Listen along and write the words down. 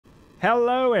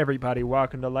Hello everybody,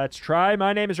 welcome to Let's Try.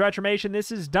 My name is Retromation.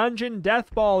 This is Dungeon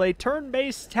Deathball, a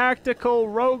turn-based tactical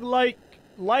roguelike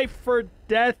life for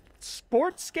death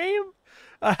sports game.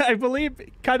 I believe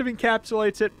it kind of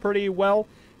encapsulates it pretty well.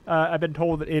 I've been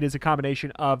told that it is a combination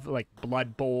of like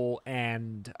Blood Bowl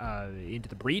and Into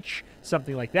the Breach,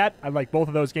 something like that. I like both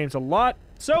of those games a lot.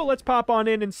 So let's pop on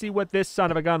in and see what this son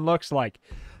of a gun looks like.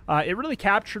 It really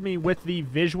captured me with the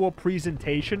visual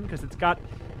presentation because it's got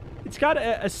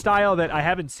a style that I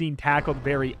haven't seen tackled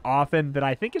very often that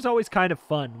I think is always kind of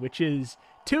fun, which is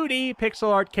 2D pixel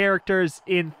art characters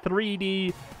in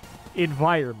 3D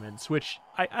environments, which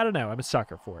I don't know, I'm a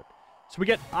sucker for it. So we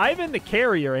get Ivan the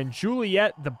Carrier and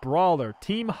Juliet the Brawler,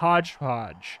 Team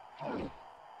Hodgepodge.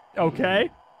 Okay.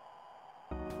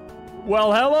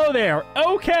 Well, hello there.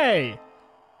 Okay.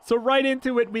 So right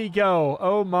into it we go.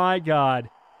 Oh my god.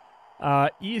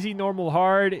 Easy, normal,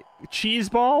 hard, cheese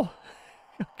ball.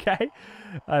 Okay.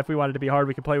 If we wanted to be hard,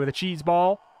 we could play with a cheese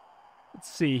ball. Let's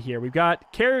see here. We've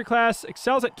got Carrier class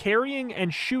excels at carrying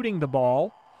and shooting the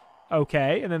ball.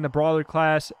 Okay. And then the Brawler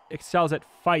class excels at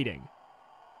fighting.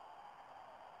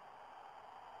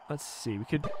 Let's see.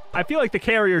 I feel like the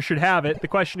Carrier should have it. The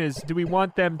question is, do we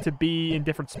want them to be in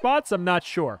different spots? I'm not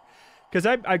sure. Because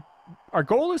our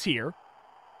goal is here,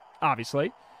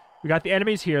 obviously. We got the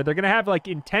enemies here. They're going to have, like,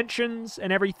 intentions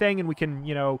and everything, and we can,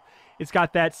 you know, it's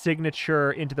got that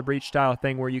signature Into the Breach style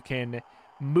thing where you can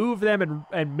move them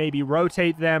and maybe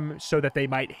rotate them so that they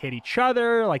might hit each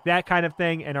other, like that kind of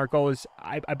thing. And our goal is,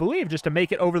 I believe, just to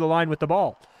make it over the line with the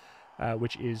ball,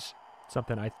 which is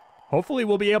something I hopefully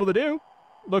will be able to do.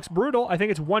 Looks brutal. I think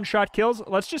it's one-shot kills.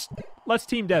 Let's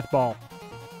team deathball.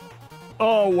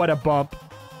 Oh, what a bump.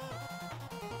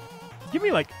 Give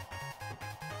me like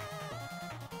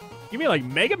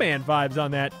Mega Man vibes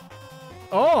on that.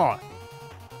 Oh,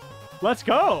 let's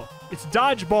go. It's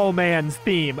Dodgeball Man's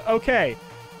theme. Okay,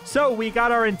 so we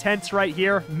got our intents right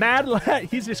here. Mad Lad,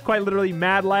 he's just quite literally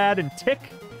Mad Lad and Tick.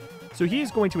 So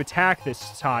he's going to attack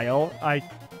this tile, I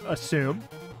assume.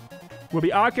 Will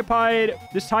be occupied.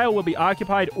 This tile will be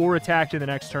occupied or attacked in the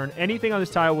next turn. Anything on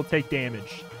this tile will take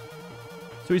damage.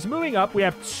 So he's moving up. We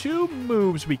have two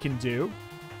moves we can do.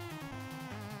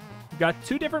 We've got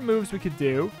two different moves we could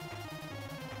do.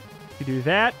 We can do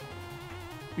that.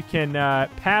 We can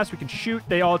pass. We can shoot.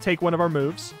 They all take one of our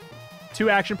moves. 2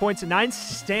 action points and 9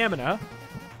 stamina.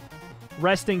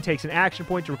 Resting takes an action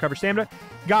point to recover stamina.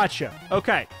 Gotcha.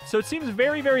 Okay. So it seems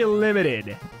very, very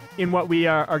limited in what we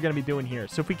are going to be doing here.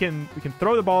 So if we can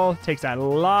throw the ball, takes a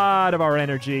lot of our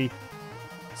energy.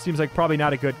 Seems like probably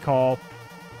not a good call.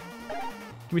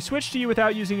 Can we switch to you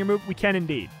without using your move? We can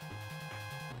indeed.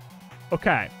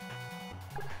 Okay.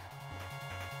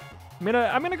 I'm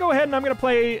gonna go ahead and I'm gonna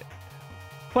play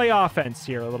offense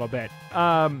here a little bit.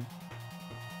 Because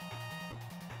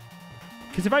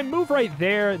if I move right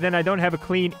there, then I don't have a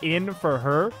clean in for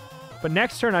her. But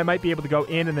next turn I might be able to go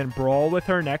in and then brawl with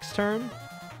her next turn.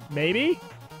 Maybe?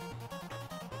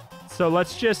 So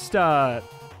let's just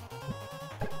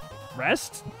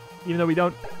rest, even though we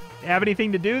don't have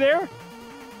anything to do there.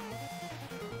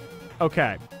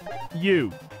 Okay.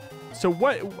 You. So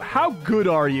how good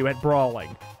are you at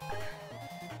brawling?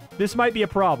 This might be a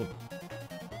problem.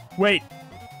 Wait.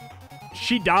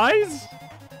 She dies?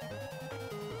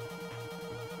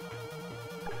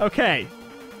 Okay.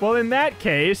 Well, in that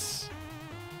case,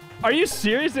 are you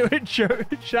serious?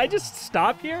 Should I just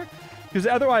stop here? Because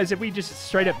otherwise, if we just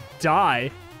straight up die...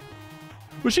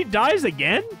 Well, she dies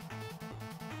again?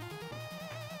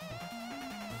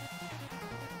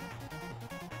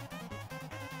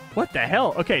 What the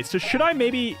hell? Okay, so should I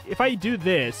maybe... If I do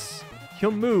this,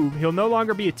 he'll move. He'll no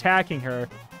longer be attacking her.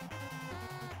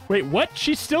 Wait, what?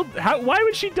 She's still... Why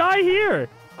would she die here?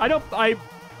 I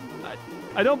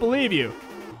don't believe you.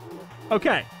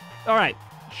 Okay. All right.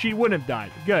 She wouldn't have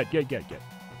died. Good.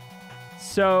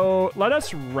 So let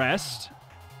us rest.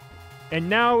 And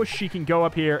now she can go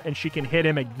up here and she can hit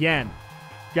him again.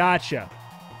 Gotcha.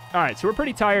 All right, so we're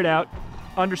pretty tired out.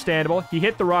 Understandable. He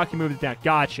hit the rock, he moved it down.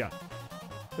 Gotcha.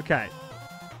 Okay.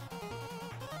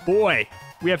 Boy,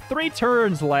 we have 3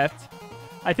 turns left.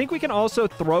 I think we can also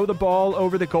throw the ball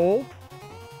over the goal.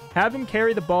 Have him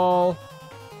carry the ball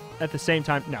at the same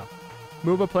time. No.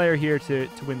 Move a player here to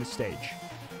win the stage.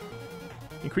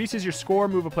 Increases your score.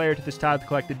 Move a player to this tile to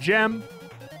collect a gem.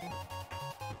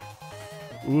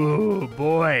 Ooh,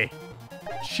 boy.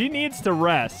 She needs to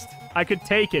rest. I could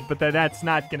take it, but that's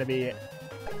not going to be it.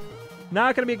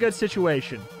 Not going to be a good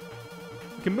situation.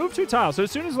 We can move 2 tiles. So as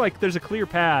soon as, like, there's a clear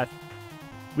path,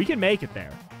 we can make it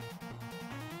there.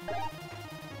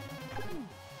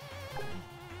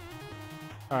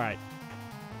 All right.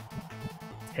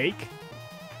 Take.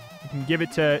 We can give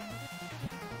it to...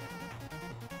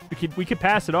 We could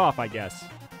pass it off, I guess.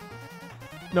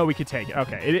 No, we could take it.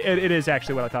 Okay, it is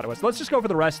actually what I thought it was. Let's just go for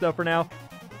the rest, though, for now.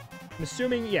 I'm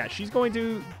assuming, yeah, she's going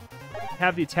to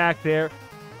have the attack there.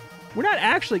 We're not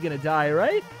actually going to die,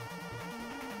 right?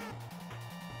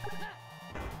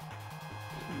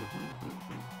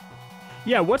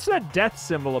 Yeah, what's that death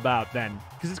symbol about, then?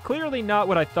 Because it's clearly not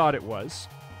what I thought it was.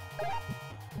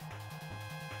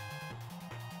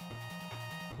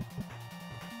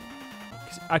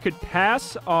 I could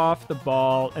pass off the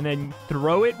ball and then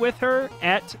throw it with her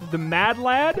at the mad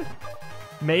lad?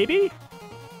 Maybe?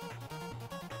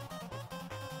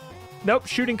 Nope,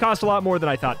 shooting costs a lot more than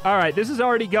I thought. All right, this is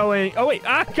already going... Oh, wait.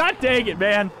 Ah, god dang it,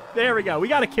 man. There we go. We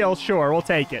got a kill. Sure, we'll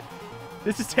take it.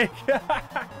 This is taking...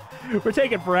 We're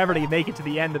taking forever to make it to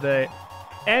the end of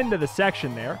the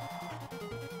section there.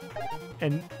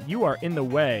 And you are in the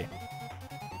way.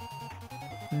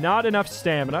 Not enough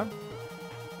stamina.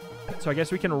 So I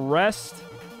guess we can rest.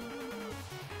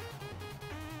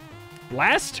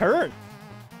 Last turn.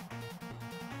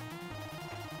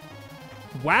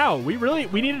 Wow, we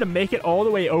needed to make it all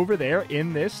the way over there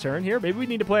in this turn here. Maybe we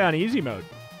need to play on easy mode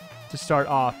to start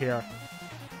off here.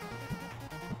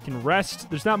 We can rest.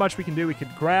 There's not much we can do. We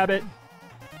could grab it.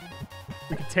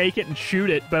 We could take it and shoot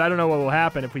it, but I don't know what will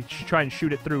happen if we try and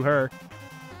shoot it through her.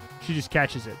 She just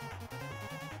catches it.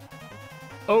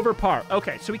 Over par.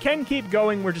 Okay, so we can keep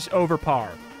going. We're just over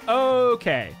par.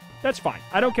 Okay, that's fine.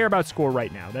 I don't care about score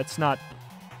right now. That's not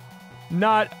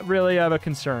really of a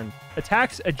concern.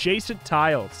 Attacks adjacent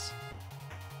tiles.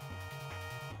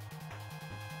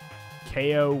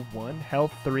 KO 1,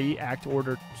 health 3, act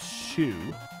order 2.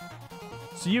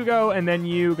 So you go, and then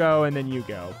you go, and then you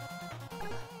go.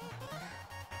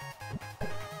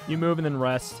 You move and then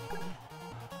rest.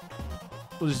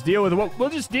 We'll just deal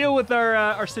with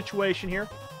our situation here.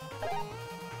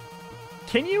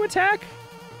 Can you attack?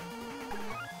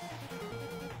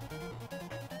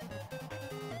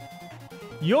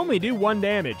 You only do 1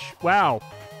 damage. Wow.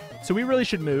 So we really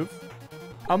should move.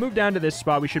 I'll move down to this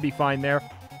spot. We should be fine there.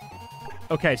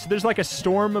 Okay, so there's like a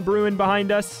storm brewing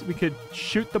behind us. We could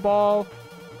shoot the ball.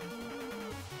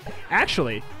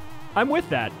 Actually, I'm with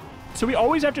that. So we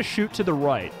always have to shoot to the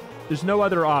right. There's no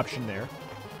other option there.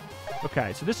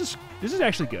 Okay, so this is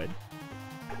actually good.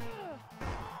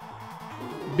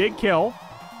 Big kill.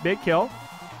 Big kill.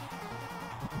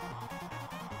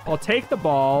 I'll take the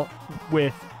ball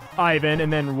with Ivan,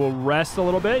 and then we'll rest a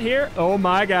little bit here. Oh,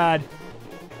 my God.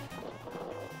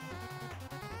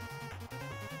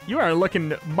 You are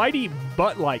looking mighty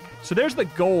butt-like. So there's the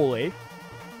goalie.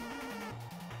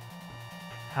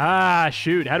 Ah,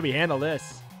 shoot. How do we handle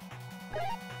this?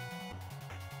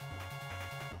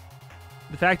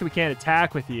 The fact that we can't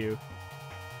attack with you.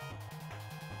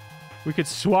 We could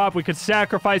swap. We could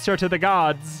sacrifice her to the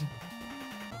gods.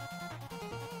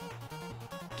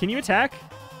 Can you attack?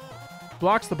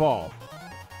 Blocks the ball.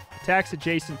 Attacks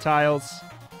adjacent tiles.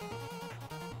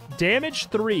 Damage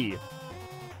 3.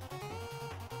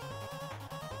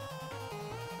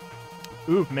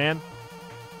 Oof, man.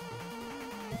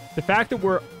 The fact that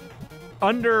we're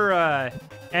under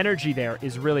energy there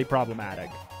is really problematic.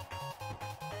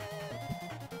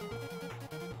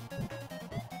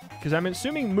 Because I'm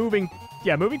assuming moving...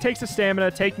 Yeah, moving takes the stamina.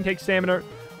 Taking takes stamina.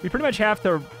 We pretty much have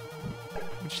to...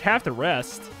 We just have to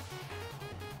rest.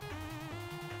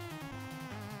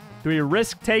 Do we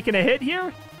risk taking a hit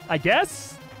here? I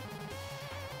guess?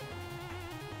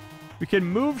 We can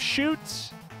move, shoot.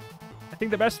 I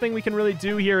think the best thing we can really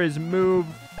do here is move,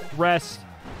 rest.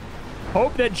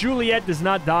 Hope that Juliet does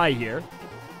not die here.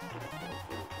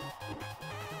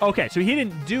 Okay, so he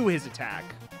didn't do his attack.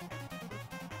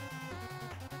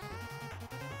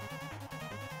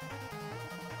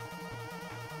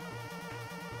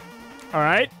 All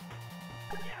right.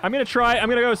 I'm going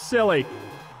to go silly.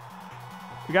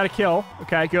 We got a kill.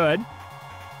 Okay, good.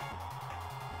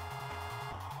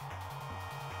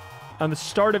 On the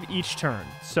start of each turn.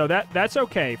 So that's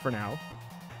okay for now.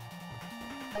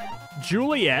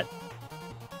 Juliet.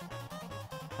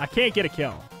 I can't get a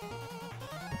kill.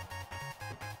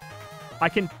 I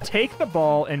can take the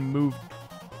ball and move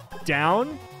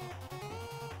down.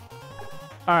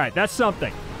 All right, that's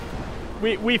something.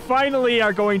 We finally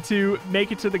are going to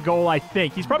make it to the goal, I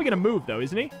think. He's probably going to move, though,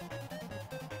 isn't he?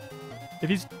 If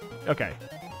he's... Okay.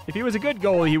 If he was a good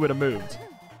goalie, he would have moved.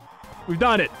 We've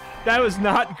done it. That was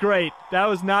not great. That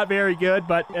was not very good,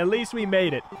 but at least we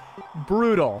made it.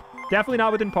 Brutal. Definitely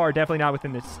not within par. Definitely not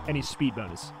within any speed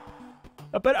bonus.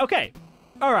 But, okay.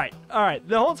 All right. All right.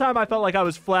 The whole time I felt like I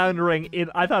was floundering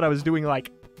in... I thought I was doing,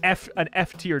 like, an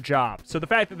F-tier job. So the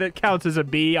fact that it counts as a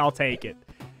B, I'll take it.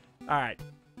 All right.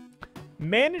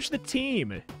 Manage the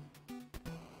team.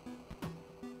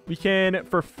 We can,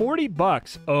 for 40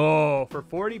 bucks, oh, for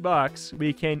 40 bucks,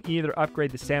 we can either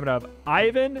upgrade the stamina of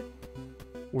Ivan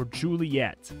or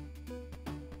Juliet.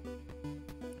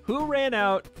 Who ran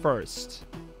out first?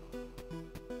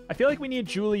 I feel like we need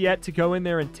Juliet to go in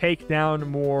there and take down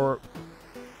more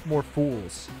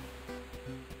fools.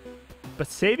 But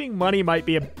saving money might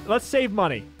be a... Let's save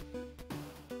money.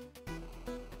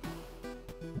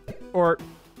 Or...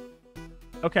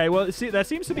 Okay, well, see, that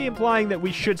seems to be implying that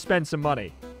we should spend some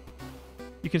money.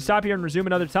 You can stop here and resume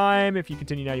another time. If you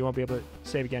continue now, you won't be able to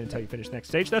save again until you finish the next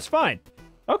stage. That's fine.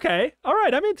 Okay. All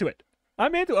right, I'm into it.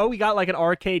 Oh, we got like an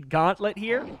arcade gauntlet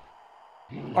here.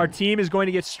 Our team is going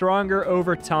to get stronger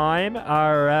over time.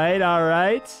 All right, all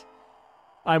right.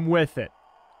 I'm with it.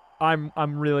 I'm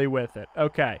really with it.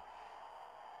 Okay.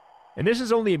 And this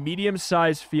is only a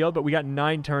medium-sized field, but we got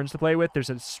 9 turns to play with. There's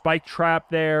a spike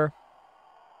trap there.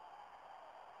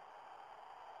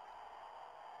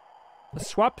 Let's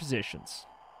swap positions.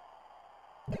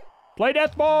 Play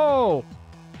Deathball!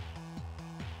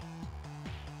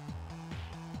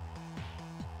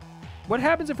 What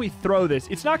happens if we throw this?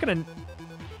 It's not gonna...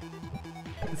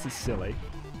 This is silly.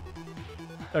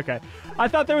 Okay. I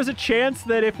thought there was a chance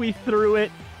that if we threw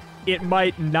it, it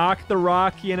might knock the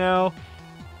rock, you know?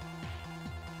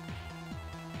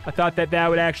 I thought that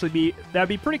would actually be... That'd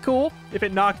be pretty cool if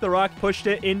it knocked the rock, pushed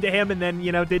it into him, and then,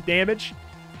 you know, did damage.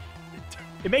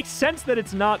 It makes sense that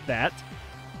it's not that.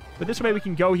 But this way we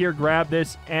can go here, grab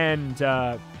this, and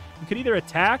we could either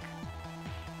attack,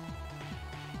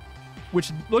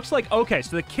 which looks like... Okay,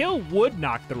 so the kill would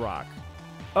knock the rock.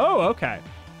 Oh, okay.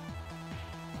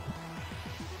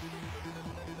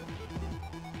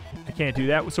 I can't do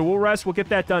that. So we'll rest. We'll get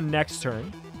that done next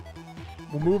turn.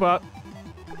 We'll move up.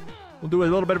 We'll do a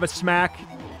little bit of a smack.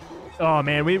 Oh,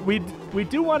 man. We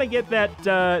do want to get that,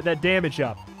 that damage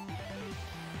up.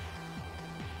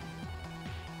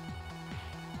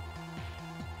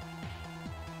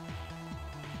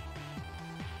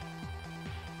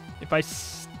 If I...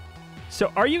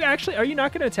 So, are you not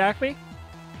going to attack me?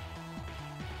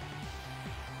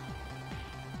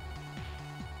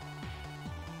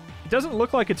 It doesn't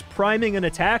look like it's priming an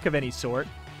attack of any sort.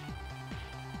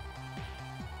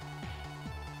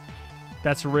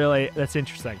 That's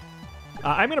interesting.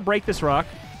 I'm going to break this rock.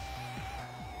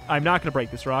 I'm not going to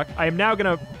break this rock. I am now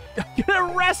going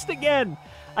to rest again.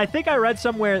 I think I read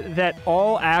somewhere that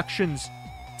all actions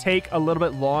take a little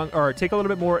bit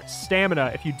more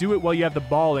stamina if you do it while you have the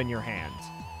ball in your hand,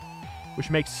 which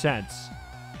makes sense.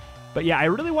 But yeah, I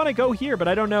really want to go here, but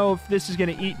I don't know if this is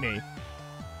going to eat me.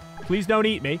 Please don't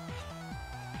eat me.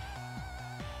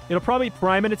 It'll probably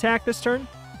prime an attack this turn,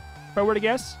 if I were to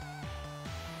guess.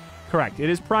 Correct. It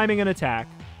is priming an attack.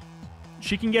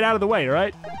 She can get out of the way,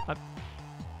 right?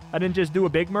 I didn't just do a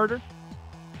big murder.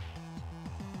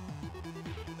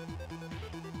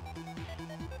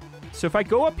 So if I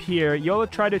go up here, you'll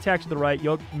try to attack to the right.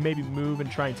 You'll maybe move and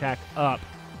try and attack up.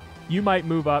 You might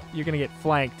move up. You're going to get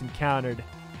flanked and countered.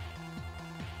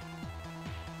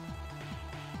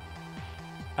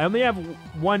 I only have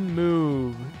one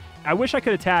move. I wish I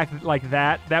could attack like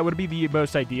that. That would be the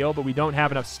most ideal, but we don't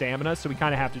have enough stamina, so we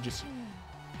kind of have to just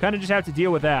have to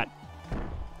deal with that.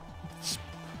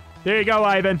 There you go,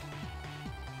 Ivan.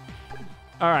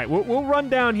 All right, we'll run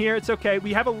down here. It's okay.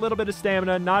 We have a little bit of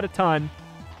stamina, not a ton.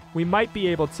 We might be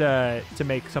able to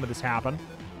make some of this happen.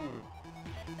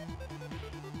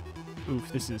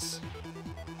 Oof, this is...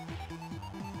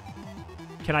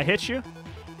 Can I hit you?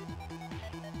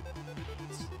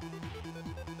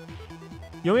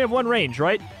 You only have one range,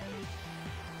 right?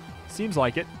 Seems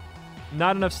like it.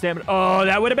 Not enough stamina. Oh,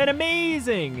 that would have been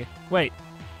amazing! Wait.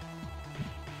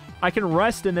 I can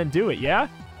rest and then do it, yeah?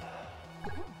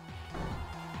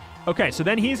 Okay, so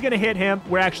then he's going to hit him.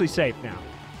 We're actually safe now.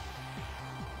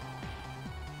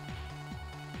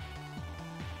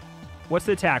 What's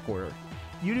the attack order?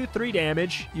 You do 3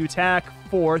 damage. You attack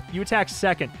 4th. You attack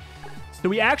 2nd. So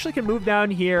we actually can move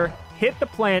down here, hit the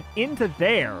plant into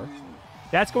there.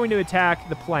 That's going to attack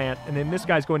the plant, and then this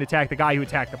guy's going to attack the guy who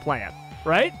attacked the plant,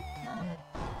 right?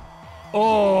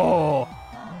 Oh!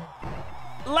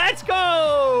 Let's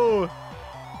go!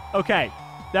 Okay,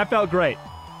 that felt great.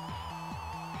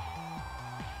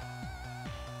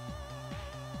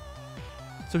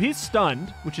 So he's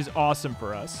stunned, which is awesome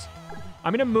for us.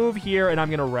 I'm going to move here, and I'm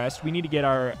going to rest. We need to get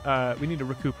our... we need to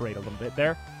recuperate a little bit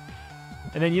there.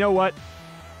 And then, you know what?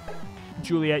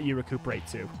 Juliet, you recuperate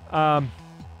too. I'm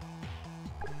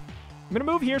going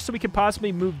to move here so we can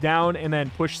possibly move down and then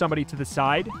push somebody to the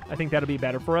side. I think that'll be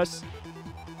better for us.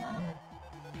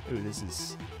 Ooh, this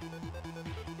is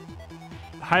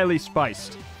highly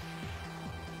spiced.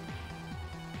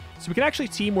 So we can actually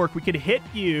teamwork. We could hit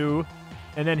you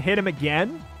and then hit him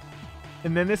again.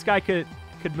 And then this guy could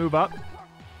move up.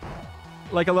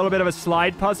 Like a little bit of a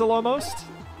slide puzzle almost.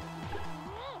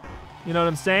 You know what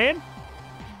I'm saying?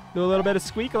 Do a little bit of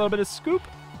squeak, a little bit of scoop.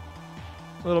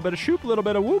 A little bit of shoop, a little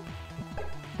bit of whoop.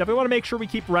 Definitely want to make sure we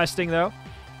keep resting, though.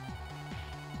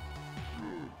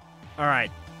 All right.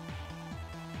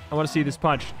 I want to see this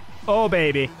punch. Oh,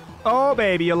 baby. Oh,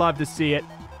 baby. You love to see it.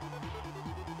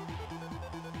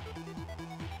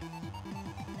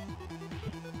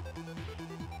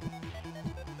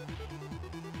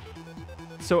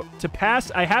 So, to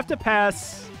pass, I have to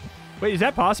pass... Wait, is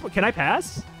that possible? Can I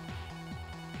pass?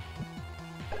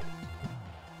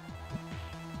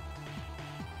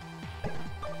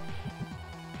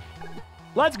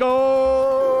 Let's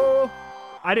go!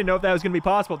 I didn't know if that was going to be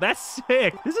possible. That's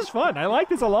sick. This is fun. I like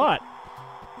this a lot.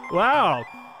 Wow.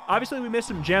 Obviously, we missed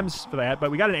some gems for that, but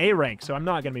we got an A rank, so I'm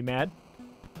not going to be mad.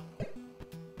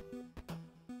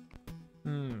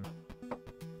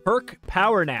 Perk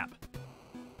Power Nap.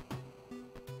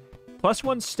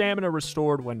 +1 stamina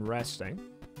restored when resting.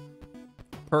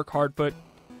 Perk Hardfoot.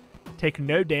 Take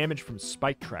no damage from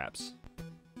spike traps.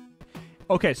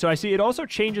 Okay, so I see it also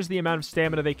changes the amount of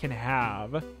stamina they can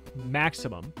have.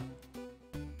 Maximum.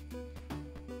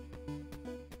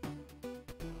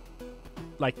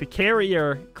 Like, the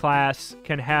carrier class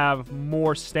can have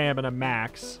more stamina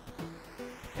max.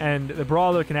 And the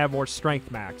brawler can have more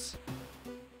strength max.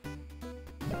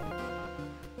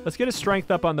 Let's get a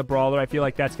strength up on the brawler. I feel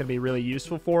like that's going to be really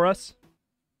useful for us.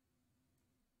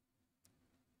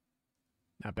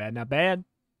 Not bad, not bad.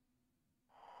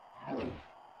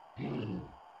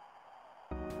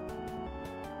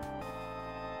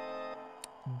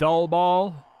 Dull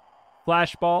ball.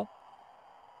 Flash ball.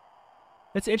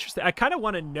 That's interesting. I kind of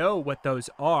want to know what those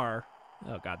are.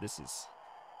 Oh god, this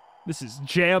is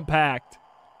jam-packed.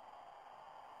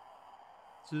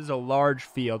 So this is a large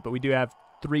field, but we do have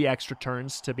 3 extra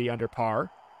turns to be under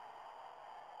par.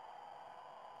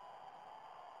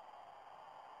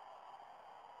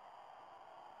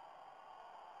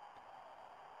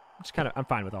 I'm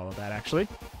fine with all of that, actually.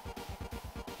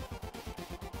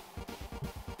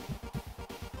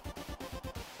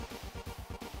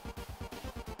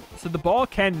 So the ball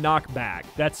can knock back.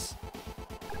 That's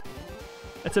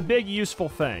a big useful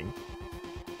thing.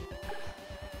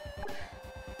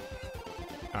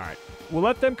 All right. We'll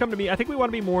let them come to me. I think we want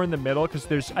to be more in the middle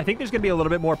because I think there's going to be a little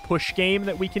bit more push game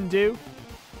that we can do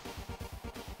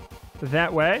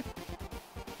that way.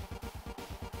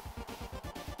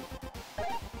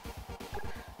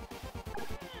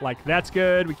 Like, that's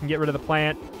good. We can get rid of the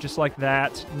plant just like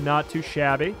that. Not too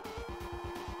shabby.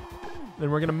 Then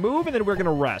we're going to move, and then we're going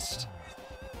to rest.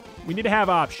 We need to have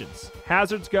options.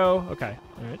 Hazards go. Okay.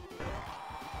 All right.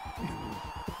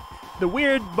 The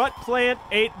weird butt plant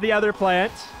ate the other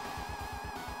plant.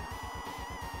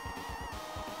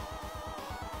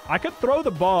 I could throw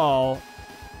the ball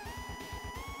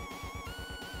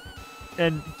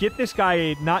and get this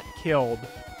guy not killed.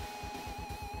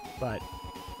 But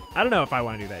I don't know if I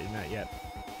want to do that. Not yet.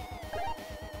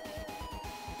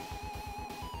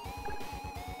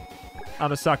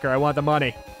 I'm a sucker. I want the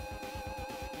money.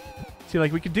 See,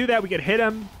 like, we could do that. We could hit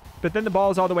him, but then the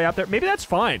ball is all the way up there. Maybe that's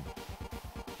fine.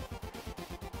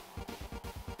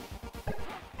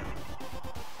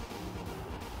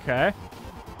 Okay.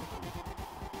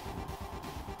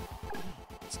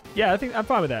 Yeah, I think I'm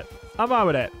fine with that. I'm fine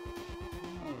with that.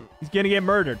 He's gonna get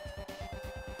murdered.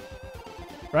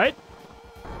 Right?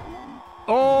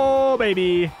 Oh,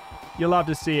 baby. You love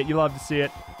to see it. You love to see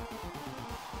it.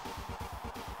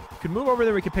 Could move over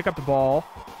there. We could pick up the ball.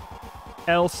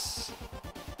 Else.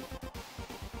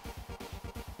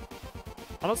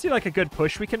 I don't see, like, a good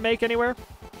push we can make anywhere.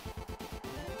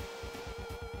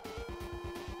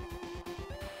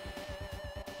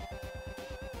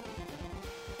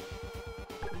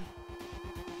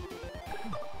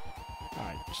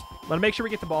 Alright. Just want to make sure we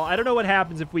get the ball. I don't know what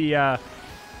happens if we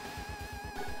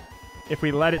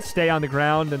let it stay on the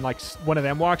ground and, like, one of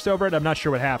them walks over it. I'm not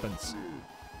sure what happens.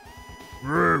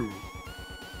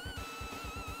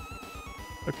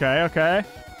 Okay, okay.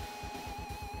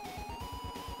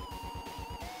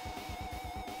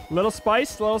 Little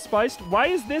spiced, little spiced. Why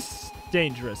is this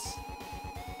dangerous?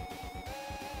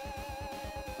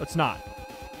 It's not.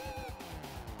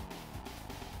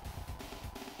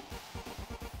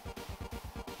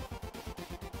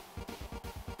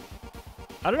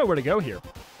 I don't know where to go here.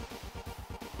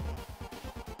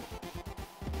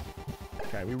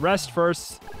 Okay, we rest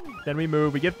first, then we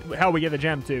move. We get the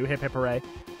gem too. Hip hip hooray.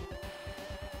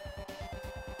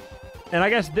 And I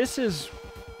guess this is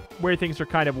where things are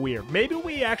kind of weird. Maybe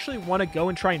we actually want to go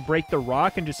and try and break the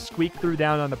rock and just squeak through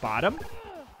down on the bottom.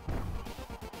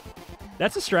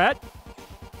 That's a strat.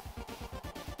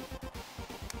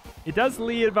 It does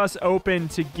leave us open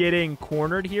to getting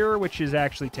cornered here, which is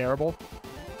actually terrible.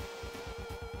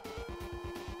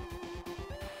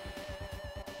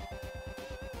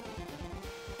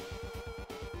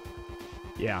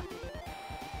 Yeah.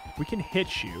 We can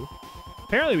hit you.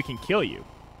 Apparently we can kill you.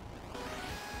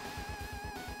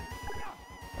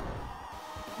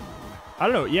 I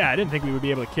don't know. Yeah, I didn't think we would be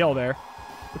able to kill there.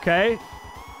 Okay.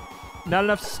 Not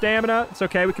enough stamina. It's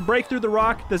okay. We can break through the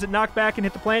rock. Does it knock back and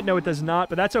hit the plant? No, it does not,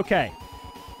 but that's okay.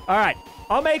 All right.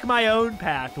 I'll make my own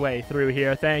pathway through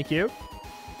here. Thank you.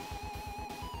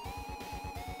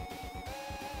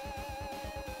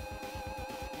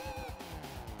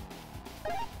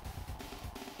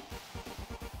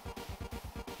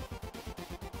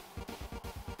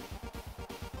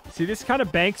 See, this kind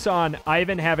of banks on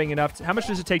Ivan having enough. How much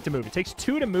does it take to move? It takes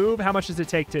 2 to move. How much does it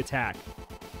take to attack?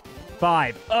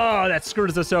 5. Oh, that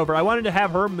screws us over. I wanted to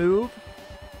have her move,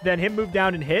 then him move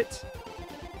down and hit.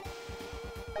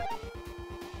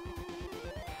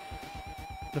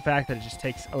 The fact that it just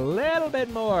takes a little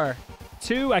bit more.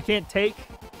 2, I can't take.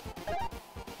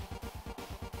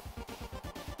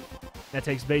 That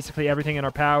takes basically everything in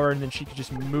our power, and then she could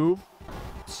just move.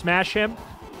 Smash him.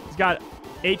 He's got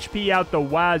HP out the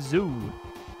wazoo.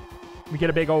 We get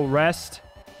a big old rest.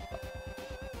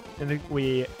 I think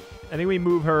we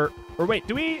move her. Or wait,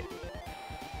 do we?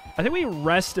 I think we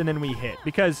rest and then we hit,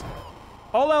 because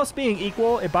all else being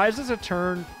equal, it buys us a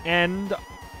turn and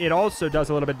it also does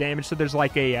a little bit of damage. So there's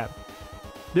like a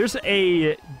there's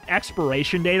a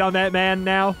expiration date on that man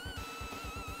now.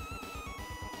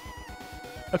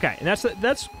 Okay, and that's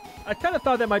I kind of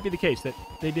thought that might be the case, that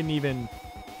they didn't even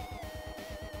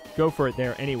go for it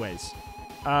there anyways.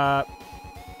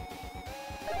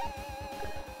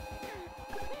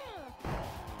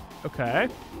 Okay.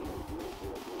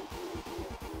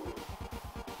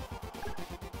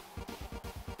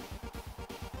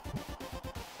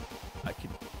 I could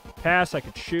pass, I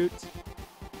could shoot.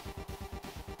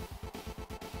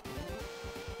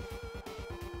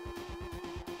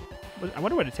 I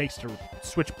wonder what it takes to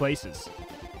switch places.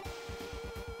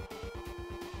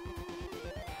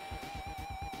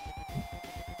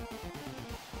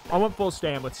 I want full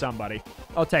stand with somebody.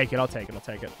 I'll take it. I'll take it. I'll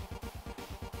take it.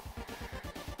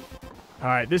 All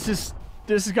right, this has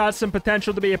got some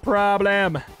potential to be a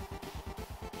problem.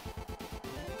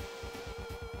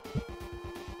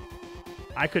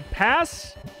 I could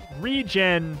pass,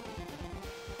 regen.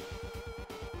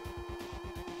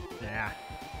 Nah,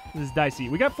 this is dicey.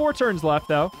 We got 4 turns left,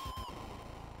 though.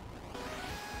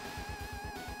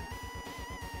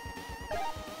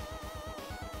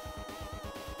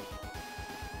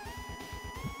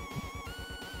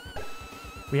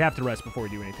 We have to rest before we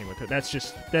do anything with it. That's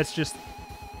just,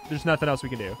 there's nothing else we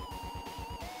can do.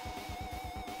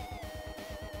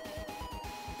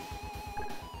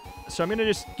 So I'm going to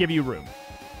just give you room.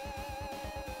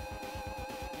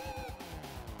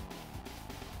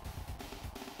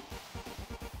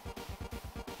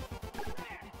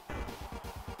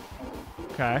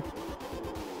 Okay.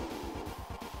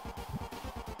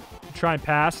 Try and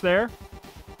pass there.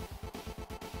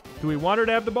 Do we want her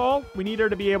to have the ball? We need her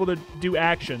to be able to do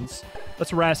actions.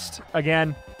 Let's rest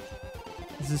again.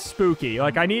 This is spooky.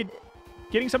 Like,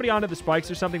 getting somebody onto the spikes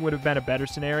or something would have been a better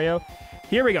scenario.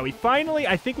 Here we go. We finally,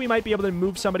 I think we might be able to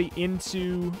move somebody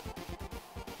into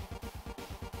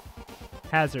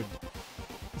hazard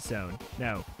zone.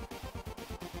 No.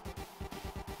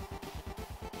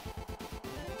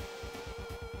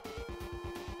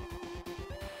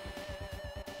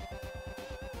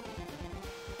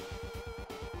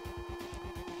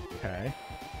 Okay.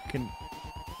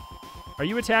 Are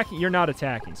you attacking? You're not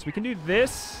attacking. So we can do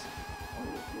this.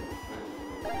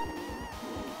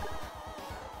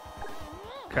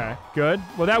 Okay, good.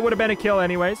 Well, that would have been a kill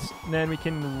anyways. And then we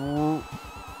can...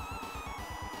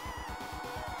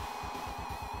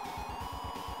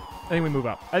 I think we move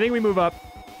up. I think we move up.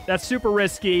 That's super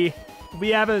risky. We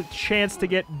have a chance to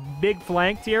get big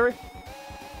flanked here.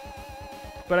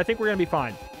 But I think we're going to be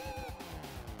fine.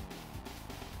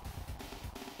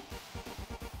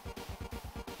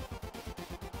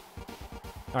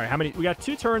 All right, how many? We got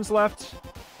 2 turns left.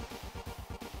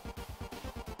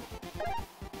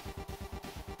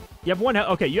 You have 1 health.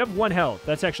 Okay, you have 1 health.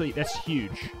 That's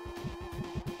huge.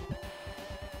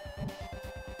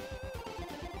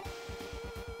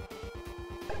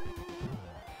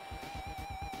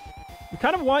 We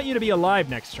kind of want you to be alive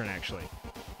next turn, actually.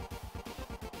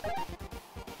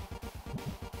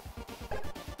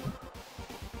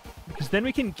 Because Then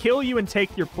we can kill you and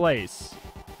take your place.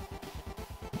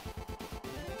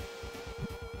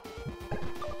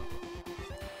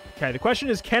 Okay, the question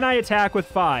is, can I attack with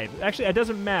 5? Actually, it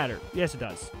doesn't matter. Yes, it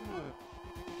does.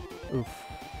 Oof.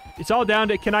 It's all down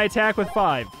to, can I attack with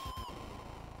 5?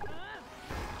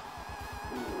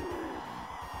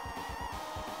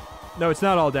 No, it's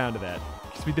not all down to that.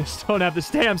 Because we just don't have the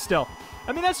stam still.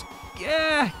 I mean, that's...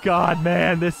 Yeah, God,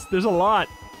 man. There's a lot.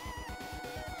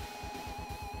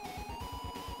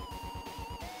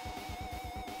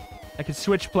 I could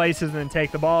switch places and then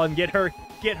take the ball and get her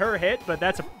hit, but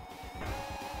that's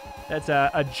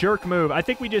a jerk move. I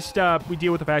think we just we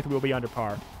deal with the fact that we'll be under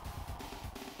par.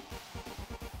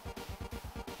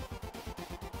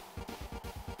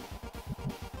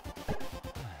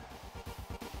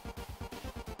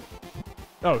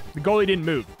 Oh, the goalie didn't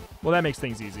move. Well, that makes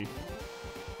things easy.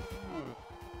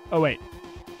 Oh, wait.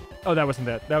 Oh, that wasn't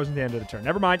the end of the turn.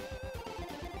 Never mind.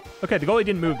 Okay, the goalie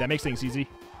didn't move. That makes things easy.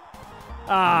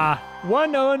 Ah,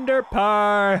 1 under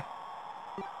par.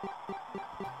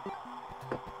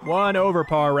 1 over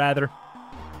par, rather.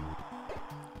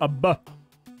 A buh.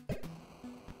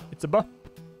 It's a buh.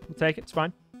 We'll take it. It's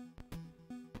fine.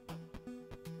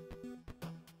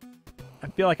 I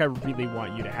feel like I really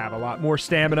want you to have a lot more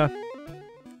stamina.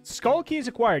 Skull keys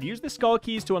acquired. Use the skull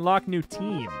keys to unlock new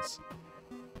teams.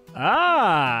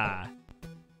 Ah.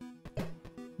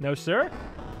 No, sir?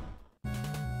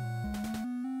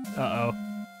 Uh-oh.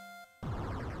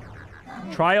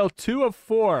 Trial 2 of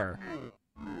 4.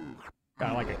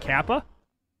 Got like a kappa?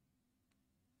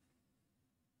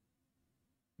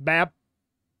 Bap.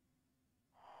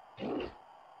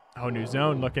 Oh, new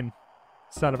zone looking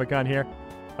son of a gun here.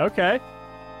 Okay.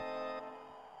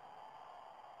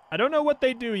 I don't know what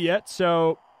they do yet,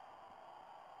 so...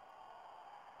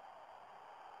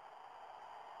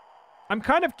 I'm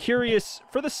kind of curious,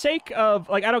 for the sake of...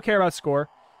 Like, I don't care about score.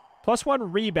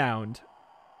 +1 rebound.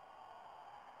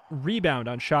 Rebound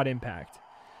on shot impact.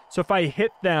 So if I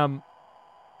hit them,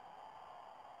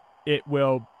 it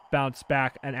will bounce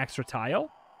back an extra tile.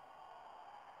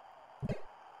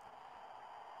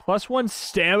 +1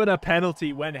 stamina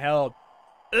penalty when held.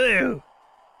 Ew.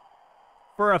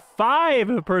 For a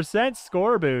 5%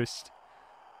 score boost.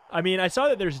 I mean, I saw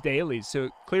that there's dailies, so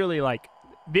clearly, like,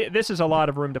 this is a lot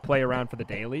of room to play around for the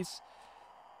dailies.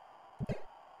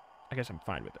 I guess I'm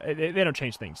fine with it. They don't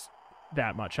change things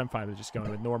that much. I'm fine with just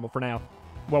going with normal for now.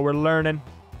 While we're learning.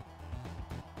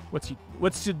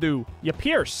 What's to do? You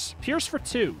pierce. Pierce for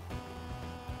 2.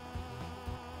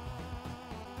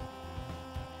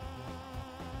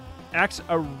 Attacks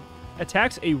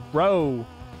a row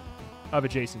of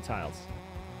adjacent tiles.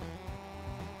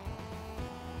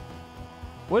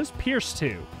 What is pierce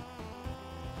 2?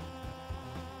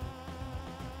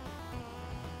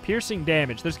 Piercing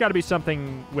damage. There's got to be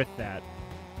something with that.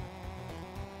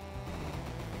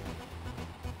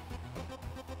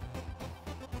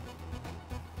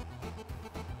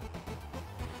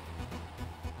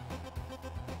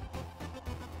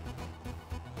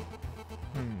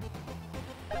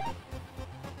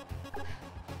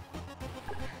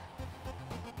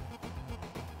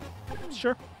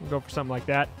 Sure, we'll go for something like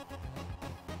that.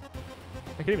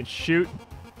 I can even shoot.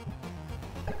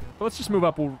 But let's just move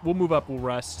up. We'll move up. We'll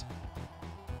rest.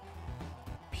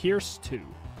 Pierce 2.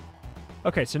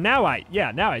 Okay, so now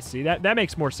I see. That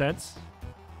makes more sense.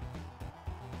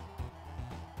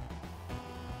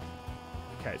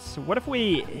 Okay, so what if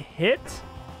we hit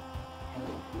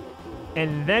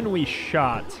and then we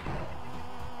shot?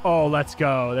 Oh, let's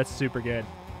go. That's super good.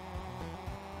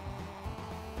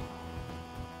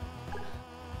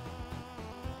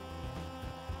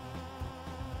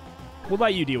 We'll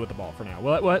let you deal with the ball for now.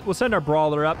 We'll send our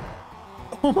brawler up.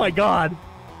 Oh my god.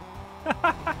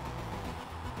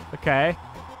 Okay.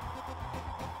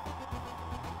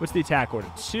 What's the attack order?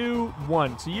 2,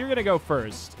 1. So you're going to go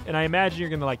first. And I imagine you're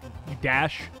going to, like, you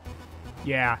dash.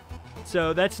 Yeah.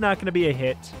 So that's not going to be a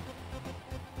hit.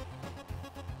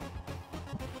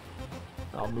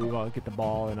 I'll move on, get the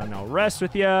ball, and then I'll rest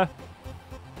with you. Yeah,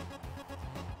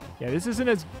 this isn't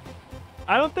as...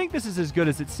 I don't think this is as good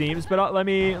as it seems, but let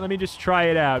me just try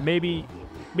it out. Maybe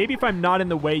if I'm not in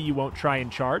the way, you won't try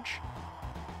and charge.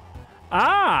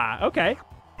 Ah, okay.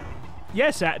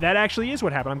 Yes, that actually is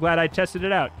what happened. I'm glad I tested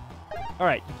it out. All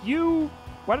right,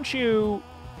 why don't you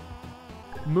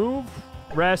move,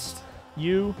 rest,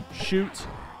 you shoot.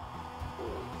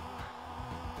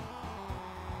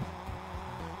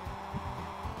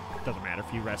 Doesn't matter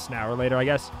if you rest now or later, I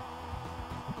guess.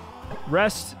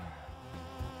 Rest.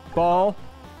 Ball.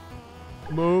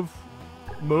 Move.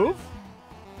 Move?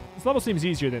 This level seems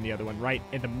easier than the other one, right?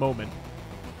 In the moment.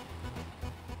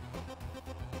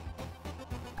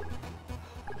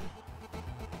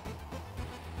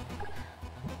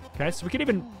 Okay, so we can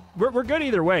even... We're good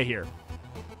either way here.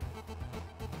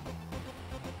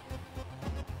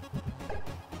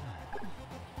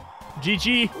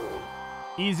 GG.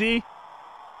 Easy.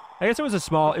 I guess it was a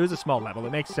small level.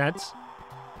 It makes sense.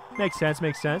 Makes sense.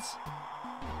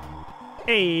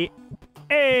 Hey.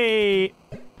 Hey.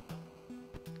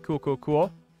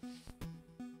 Cool.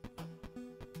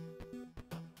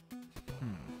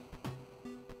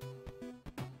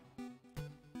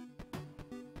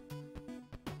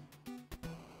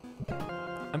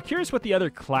 I'm curious what the other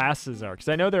classes are, because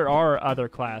I know there are other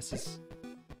classes.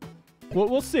 Well,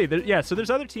 we'll see. So there's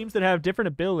other teams that have different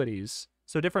abilities.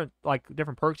 So different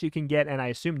perks you can get, and I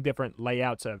assume different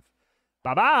layouts of...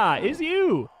 Baba, is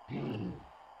you!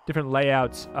 Different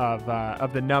layouts of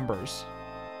the numbers.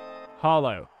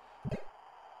 Hollow.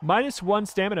 -1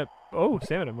 stamina. Oh,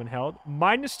 stamina when held.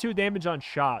 -2 damage on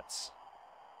shots.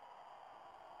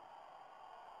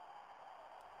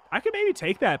 I could maybe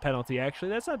take that penalty, actually.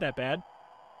 That's not that bad.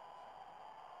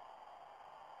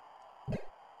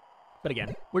 But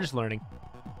again, we're just learning.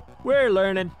 We're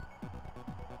learning.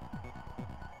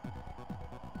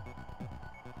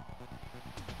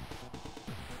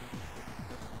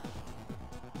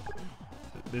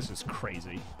 This is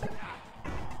crazy.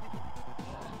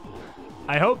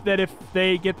 I hope that if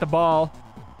they get the ball...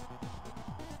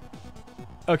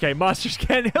 Okay, monsters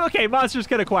can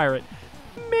acquire it.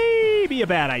 Maybe a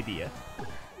bad idea.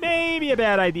 Maybe a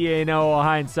bad idea in all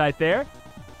hindsight there.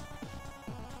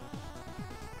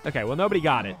 Okay, well, nobody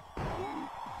got it.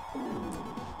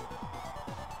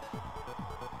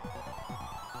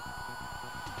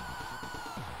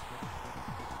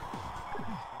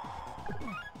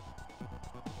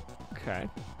 Okay.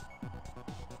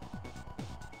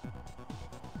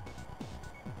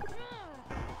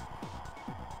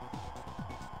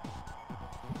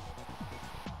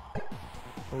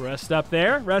 Rest up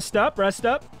there. Rest up.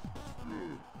 They're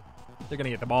going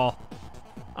to get the ball.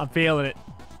 I'm feeling it.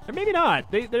 Or maybe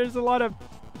not. There's a lot of...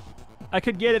 I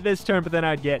could get it this turn, but then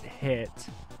I'd get hit.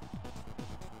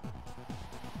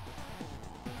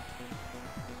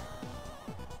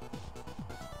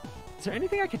 Is there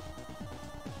anything I could...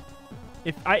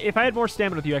 If I had more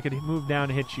stamina with you, I could move down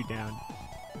and hit you down.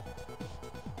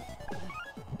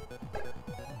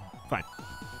 Fine.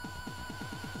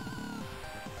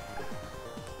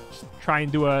 Just try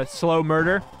and do a slow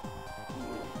murder.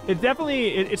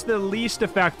 It's the least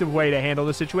effective way to handle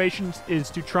the situation is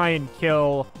to try and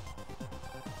kill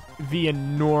via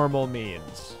normal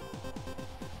means.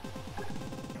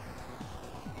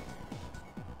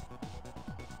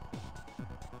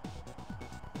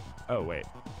 Oh, wait.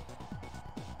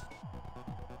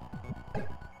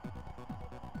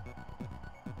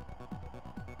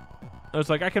 I was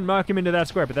like, I can knock him into that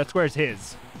square, but that square is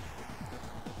his.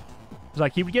 It's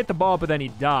like, he would get the ball, but then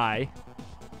he'd die.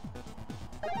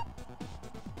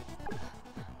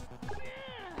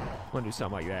 I want to do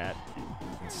something like that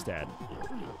instead.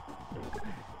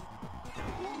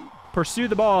 Pursue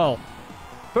the ball.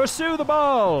 Pursue the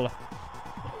ball.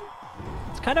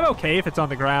 It's kind of okay if it's on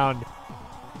the ground.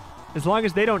 As long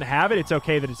as they don't have it, it's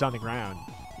okay that it's on the ground,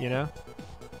 you know?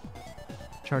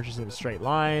 Charges in a straight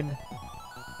line.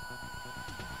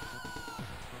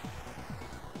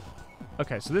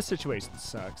 Okay, so this situation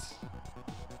sucks.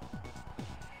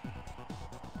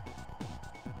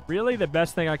 Really, the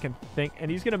best thing I can think...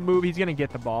 And he's going to move. He's going to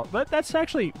get the ball. But that's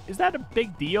actually... Is that a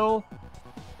big deal?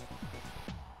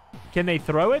 Can they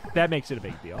throw it? That makes it a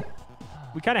big deal.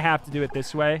 We kind of have to do it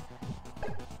this way.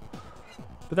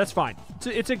 But that's fine.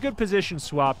 It's a good position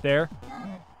swap there.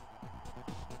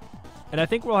 And I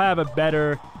think we'll have a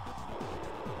better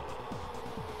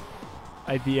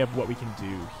idea of what we can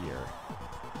do here.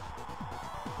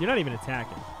 You're not even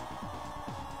attacking.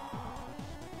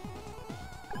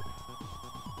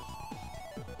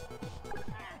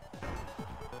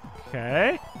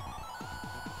 Okay.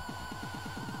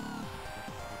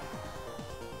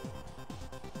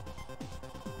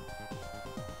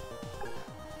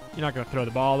 You're not going to throw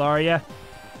the ball, are you?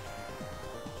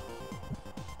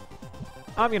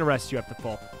 I'm going to rest you up to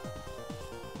full.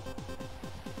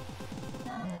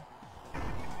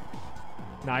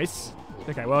 Nice.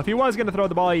 Okay, well, if he was going to throw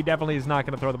the ball, he definitely is not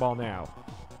going to throw the ball now.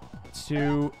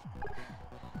 Doing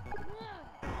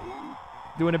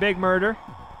a big murder.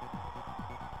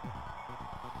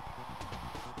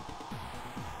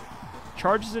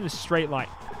 Charges in a straight line.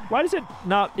 Why does it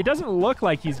not... It doesn't look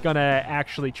like he's going to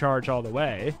actually charge all the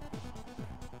way.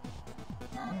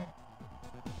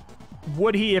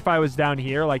 Would he if I was down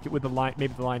here? Like, with the line...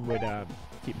 Maybe the line would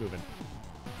keep moving.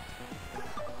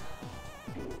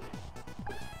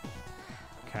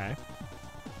 Okay.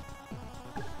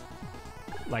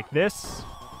 Like this.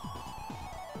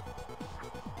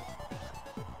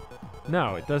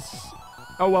 No, it does.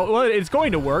 Oh, well, it's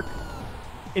going to work.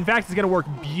 In fact, it's going to work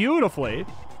beautifully.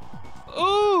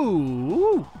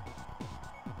 Ooh.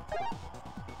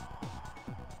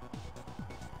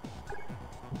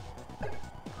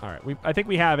 All right, I think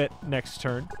we have it next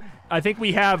turn. I think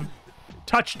we have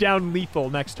touchdown lethal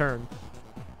next turn.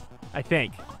 I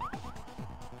think.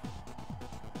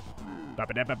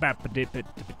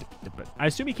 I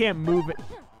assume he can't move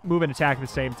and attack at the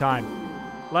same time.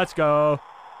 Let's go.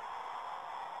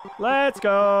 Let's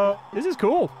go. This is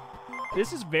cool.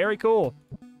 This is very cool.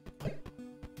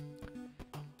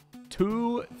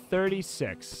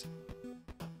 236.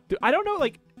 I don't know,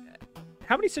 like,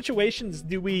 how many situations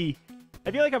do we...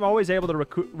 I feel like I'm always able to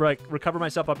recover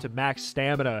myself up to max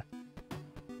stamina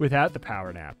without the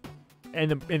power nap.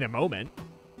 In a moment.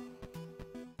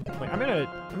 Like, I'm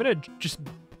gonna just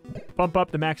bump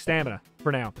up the max stamina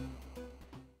for now.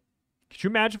 Could you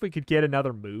imagine if we could get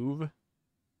another move?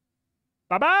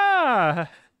 Bye-bye!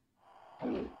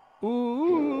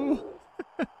 Ooh.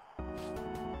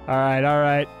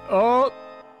 Alright. Oh,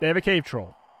 they have a cave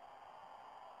troll.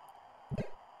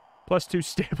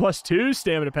 +2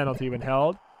 stamina penalty when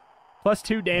held.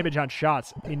 +2 damage on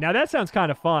shots. I mean, now that sounds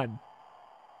kind of fun.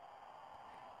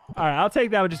 Alright, I'll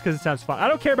take that one just because it sounds fun. I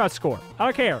don't care about Skoore. I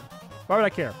don't care. Why would I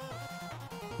care?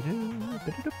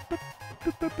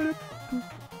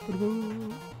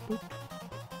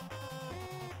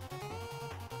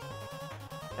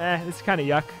 This is kind of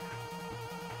yuck.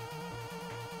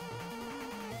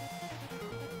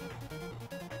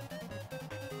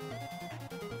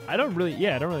 I don't really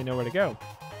know where to go.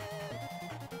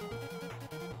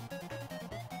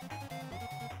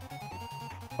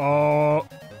 Oh.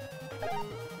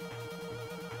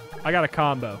 I got a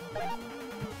combo.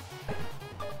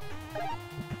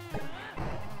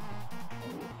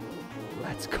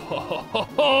 Let's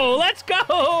go. Let's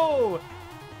go.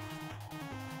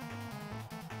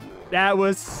 That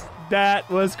was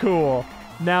cool.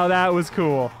 Now that was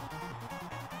cool.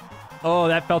 Oh,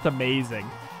 that felt amazing.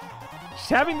 Just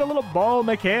having the little ball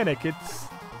mechanic, it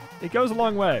goes a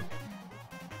long way.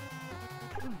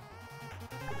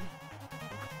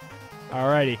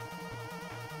 Alrighty.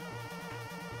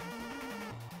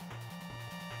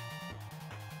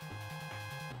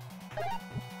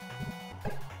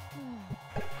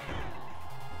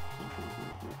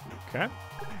 Okay.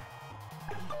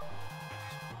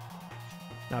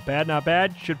 Not bad, not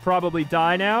bad. Should probably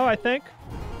die now, I think.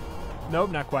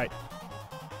 Nope, not quite.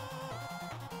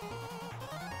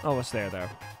 Almost there, though.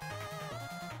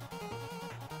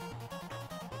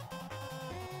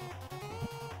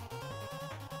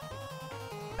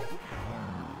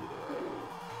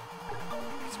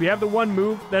 So we have the one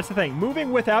move. That's the thing.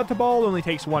 Moving without the ball only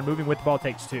takes one. Moving with the ball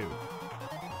takes two.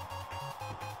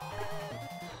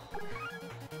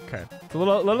 Okay. It's a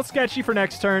little sketchy for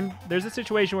next turn. There's a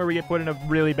situation where we get put in a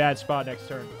really bad spot next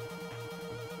turn.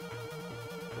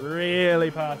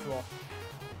 Really possible.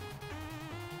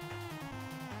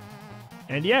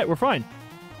 And yet, we're fine.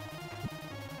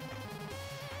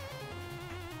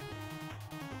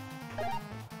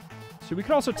 So we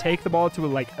could also take the ball to,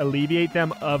 like, alleviate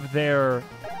them of their...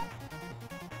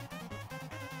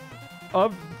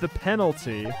 of the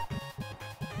penalty.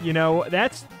 You know,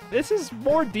 this is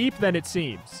more deep than it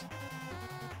seems.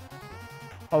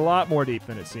 A lot more deep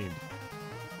than it seemed.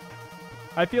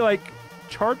 I feel like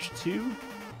charge 2...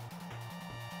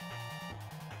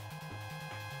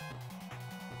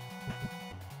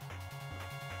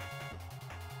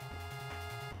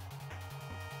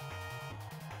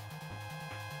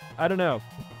 I don't know.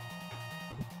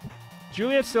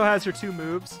 Juliet still has her 2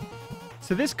 moves.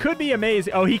 So this could be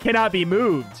amazing. Oh, he cannot be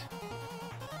moved.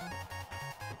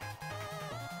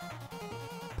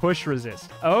 Push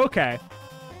resist. Okay.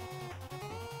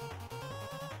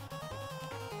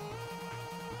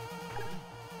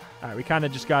 All right, we kind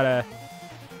of just gotta...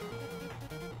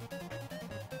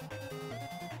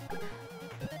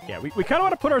 Yeah, we kind of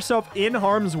want to put ourselves in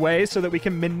harm's way so that we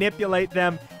can manipulate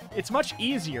them. It's much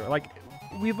easier. Like...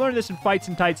 We've learned this in fights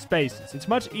in tight spaces. It's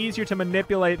much easier to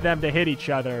manipulate them to hit each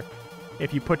other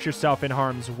if you put yourself in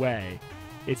harm's way.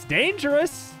 It's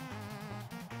dangerous.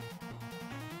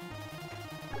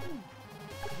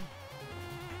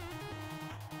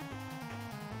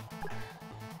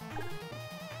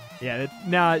 Yeah,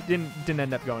 no, it didn't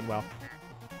end up going well.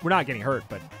 We're not getting hurt,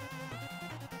 but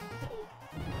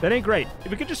that ain't great.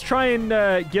 If we could just try and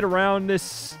get around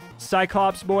this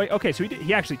Cyclops boy. Okay, so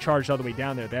he actually charged all the way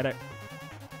down there. That.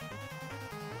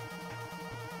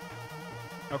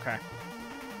 Okay.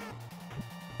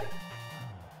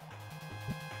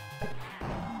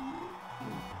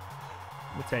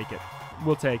 We'll take it.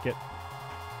 We'll take it.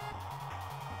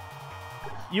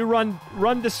 You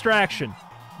run distraction.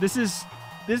 This is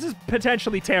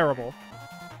potentially terrible.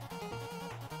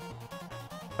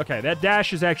 Okay, that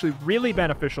dash is actually really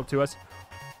beneficial to us.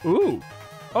 Ooh.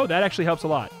 Oh, that actually helps a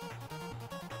lot.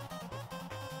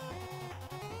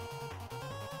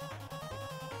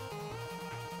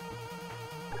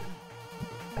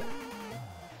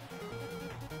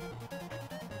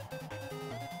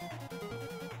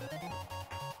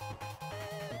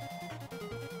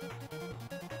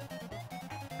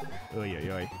 Oy,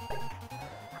 oy, oy.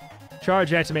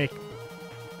 Charge at me.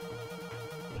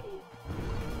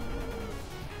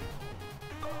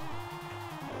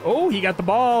 Oh, he got the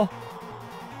ball.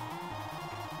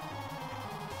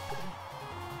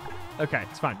 Okay,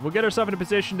 it's fine. We'll get ourselves in a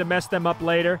position to mess them up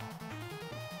later.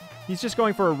 He's just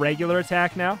going for a regular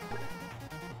attack now.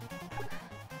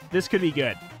 This could be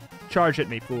good. Charge at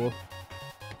me, fool.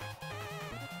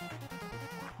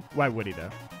 Why would he, though?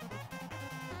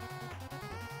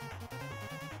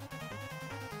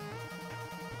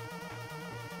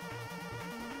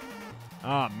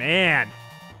 Oh, man.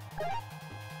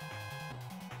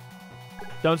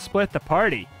 Don't split the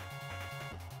party.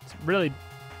 It's really...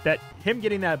 him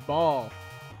getting that ball.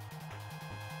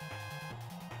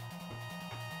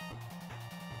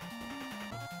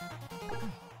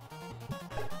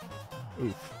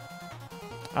 Oof.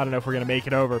 I don't know if we're going to make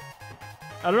it over.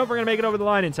 I don't know if we're going to make it over the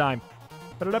line in time.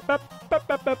 God,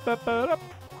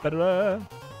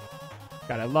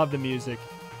 I love the music.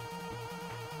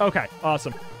 Okay,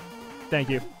 awesome. Thank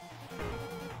you.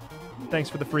 Thanks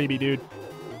for the freebie, dude.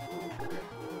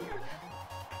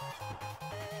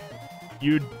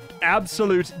 You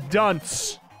absolute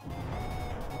dunce.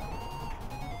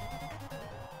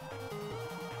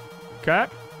 Okay.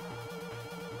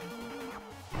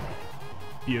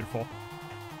 Beautiful.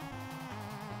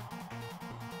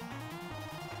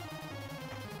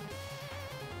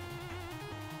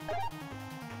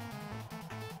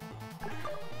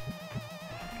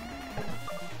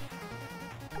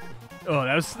 Oh,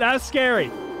 that was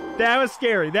scary. That was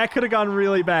scary. That could have gone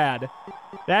really bad.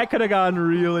 That could have gone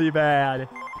really bad.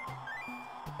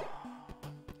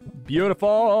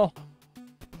 Beautiful.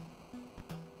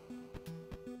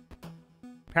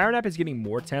 Power Nap is getting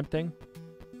more tempting.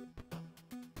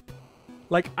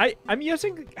 Like, I'm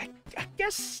using...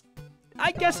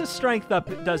 I guess a Strength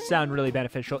Up does sound really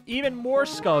beneficial. Even more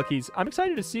Skull Keys. I'm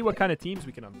excited to see what kind of teams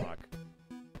we can unlock.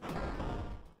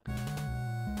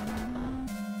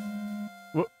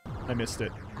 Whoop. I missed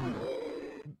it.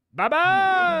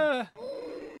 Bye-bye!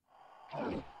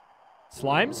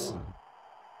 Slimes?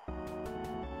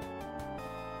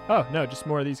 Oh, no, just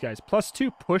more of these guys.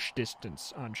 +2 push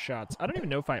distance on shots. I don't even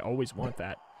know if I always want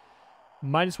that.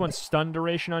 -1 stun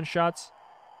duration on shots.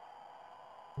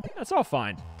 That's all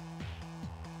fine.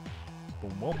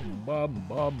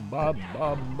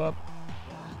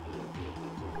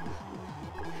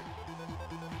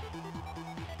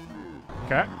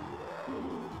 Okay.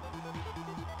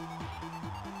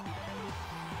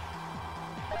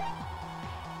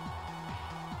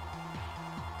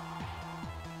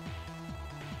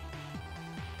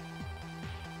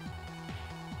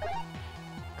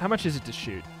 How much is it to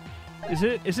shoot? Is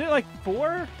it like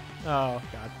 4? Oh,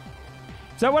 God.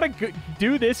 So I want to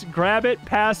do this, grab it,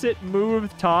 pass it,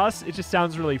 move, toss. It just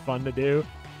sounds really fun to do.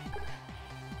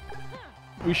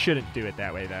 We shouldn't do it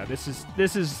that way, though. This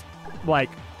is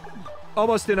like,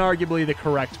 almost inarguably the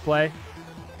correct play.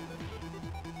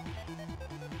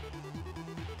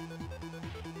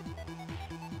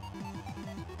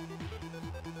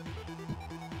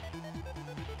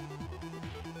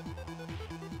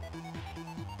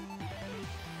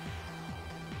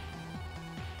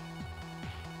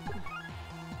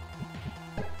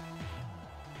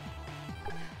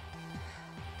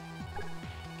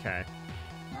 Okay.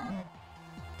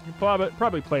 You can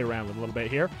probably play around with a little bit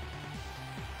here.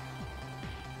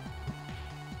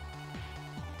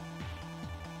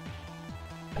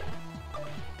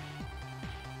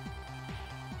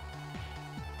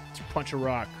 Let's punch a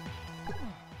rock.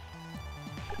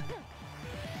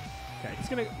 Okay, he's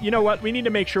gonna... You know what? We need to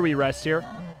make sure we rest here.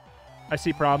 I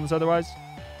see problems otherwise.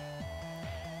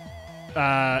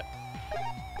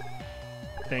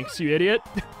 Thanks, you idiot.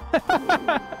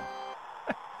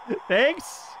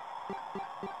 Thanks.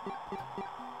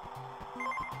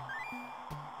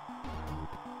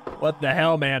 What the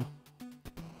hell, man?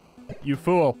 You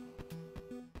fool.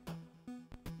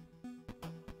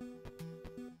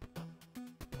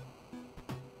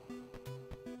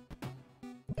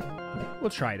 We'll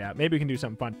try it out. Maybe we can do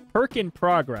something fun. Perk in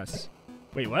progress.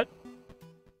 Wait, what?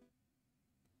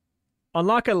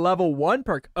 Unlock a level 1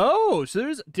 perk. Oh, so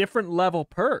there's different level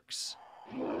perks.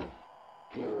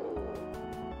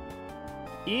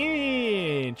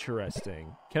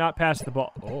 Interesting. Cannot pass the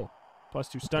ball. Oh,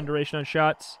 +2 stun duration on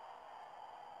shots.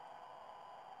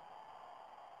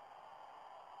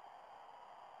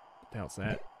 What the hell's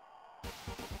that?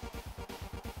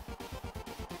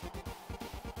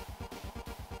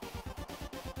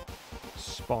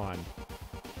 Spawn.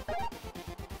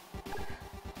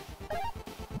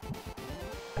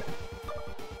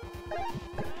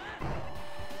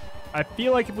 I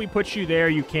feel like if we put you there,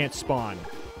 you can't spawn.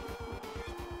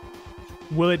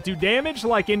 Will it do damage,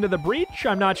 like into the breach?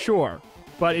 I'm not sure.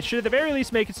 But it should at the very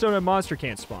least make it so a monster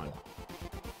can't spawn.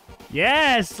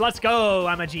 Yes! Let's go!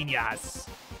 I'm a genius!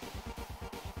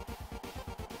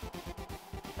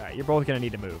 Alright, you're both gonna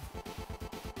need to move.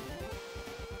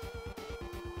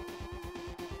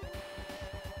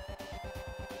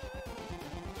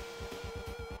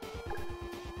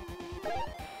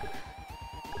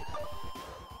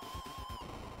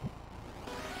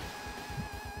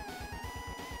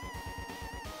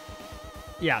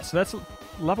 Yeah, so that's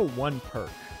level 1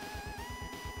 perk.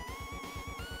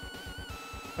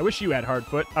 I wish you had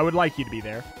Hardfoot. I would like you to be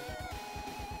there.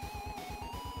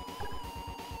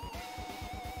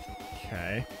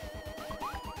 Okay.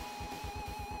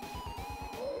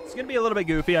 It's going to be a little bit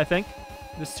goofy, I think,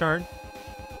 this turn.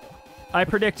 I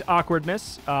predict awkward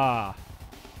miss. Ah.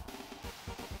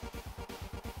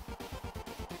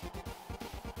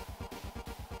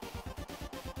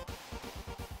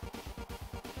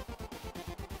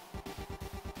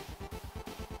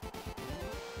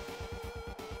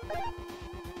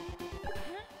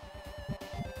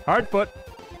 Hardfoot.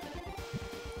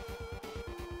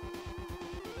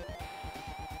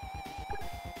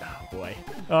 Oh, boy.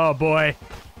 Oh, boy.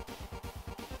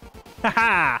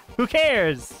 Haha! Who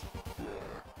cares?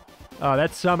 Oh,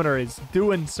 that summoner is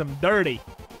doing some dirty.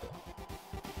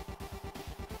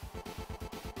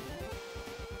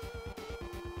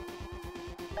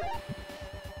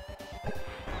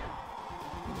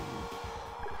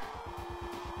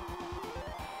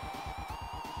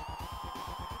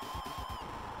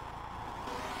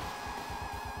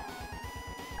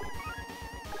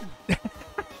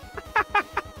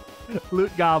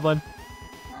 Loot Goblin.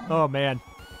 Oh, man.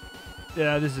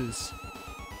 Yeah, this is...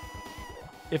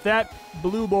 If that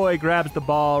blue boy grabs the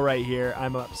ball right here,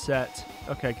 I'm upset.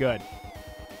 Okay, good.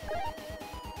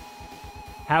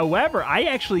 However, I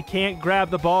actually can't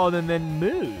grab the ball and then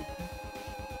move.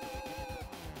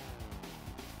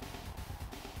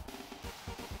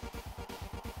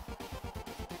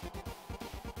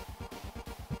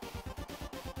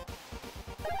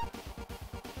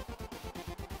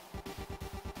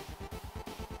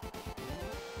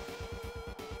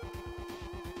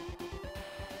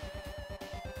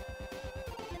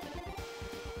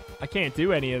 I can't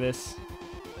do any of this.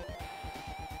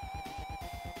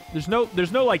 There's no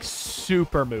like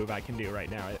super move I can do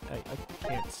right now. I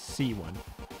can't see one.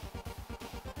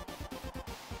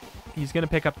 He's gonna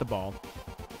pick up the ball.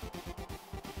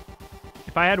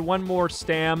 If I had one more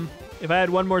stam,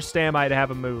 I'd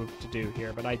have a move to do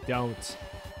here, but I don't.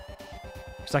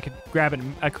 Because I could grab it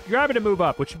and move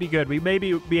up, which would be good. We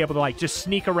maybe be able to like just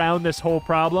sneak around this whole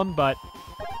problem, but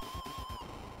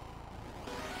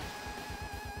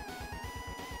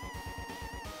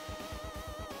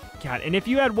God, and if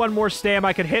you had one more stam,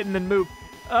 I could hit and then move.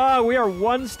 Oh, we are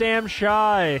one stam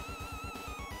shy.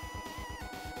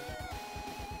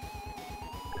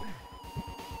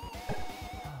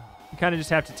 You kind of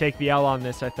just have to take the L on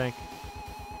this, I think.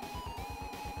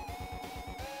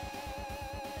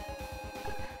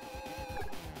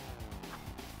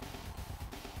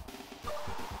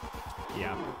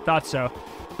 Yeah, thought so.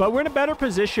 But we're in a better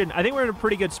position. I think we're in a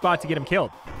pretty good spot to get him killed.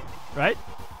 Right?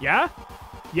 Yeah?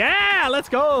 Yeah, let's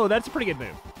go. That's a pretty good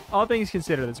move. All things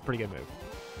considered, that's a pretty good move.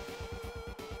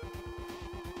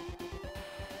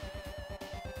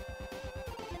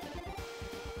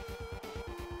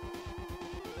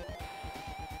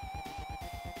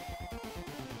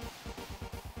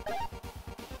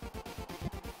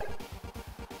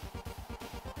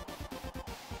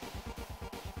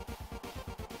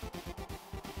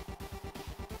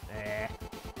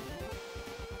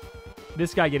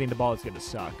 This guy getting the ball is going to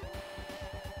suck.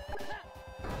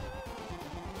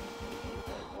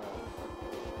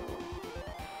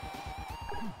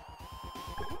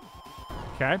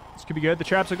 Okay, this could be good. The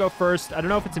traps will go first. I don't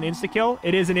know if it's an insta-kill.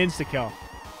 It is an insta-kill.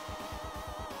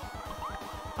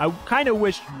 I kind of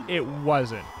wish it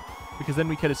wasn't, because then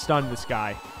we could have stunned this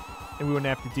guy, and we wouldn't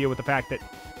have to deal with the fact that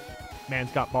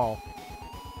man's got ball.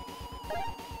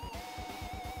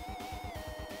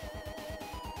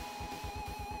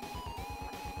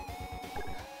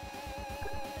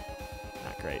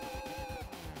 Not great.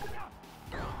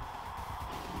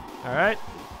 All right.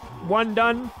 one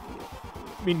done.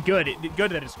 I mean, good.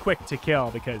 Good that it's quick to kill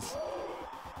because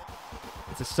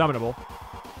it's a summonable.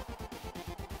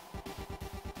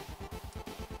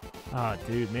 Oh,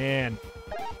 dude, man.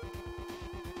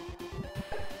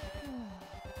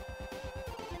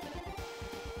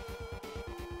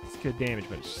 It's good damage,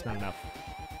 but it's just not enough.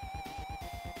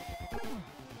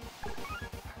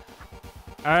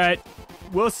 All right,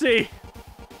 we'll see.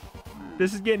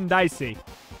 This is getting dicey.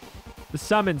 The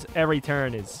summons every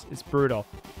turn is brutal.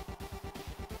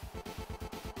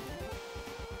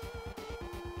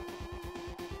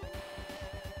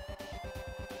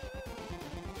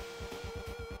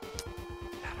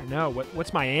 I don't know.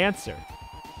 What's my answer?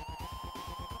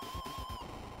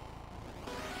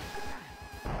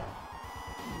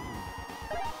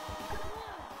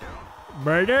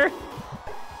 Murder?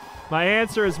 My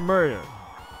answer is murder.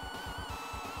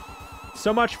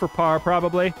 So much for par,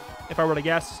 probably, if I were to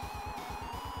guess.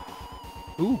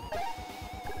 Ooh.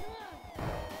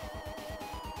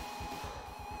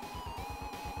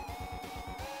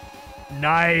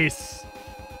 Nice.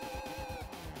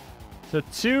 So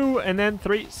 2 and then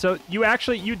 3. So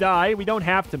you die. We don't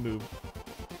have to move.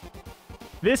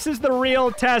 This is the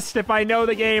real test if I know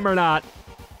the game or not.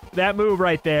 That move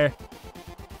right there.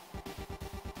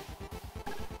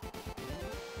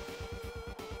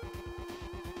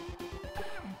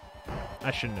 I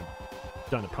shouldn't have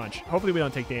done the punch. Hopefully we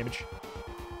don't take damage.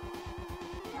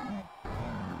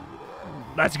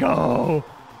 Let's go!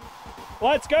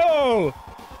 Let's go!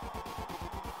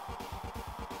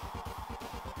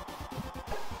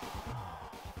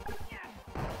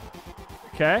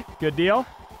 Okay, good deal.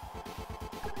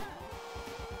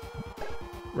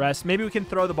 Rest. Maybe we can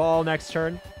throw the ball next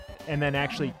turn. And then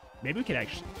actually... Maybe we can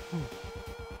actually...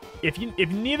 If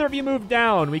neither of you move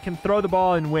down, we can throw the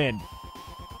ball and win.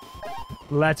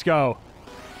 Let's go.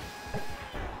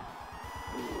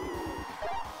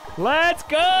 Let's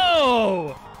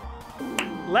go!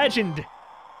 Legend.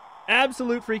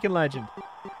 Absolute freaking legend.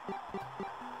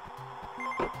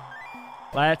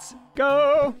 Let's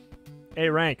go. A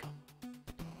rank.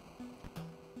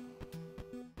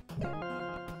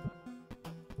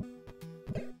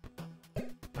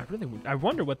 I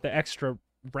wonder what the extra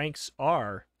ranks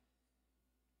are.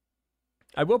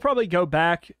 I will probably go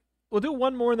back. We'll do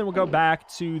one more and then we'll go back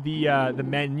to the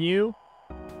menu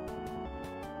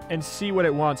and see what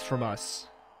it wants from us.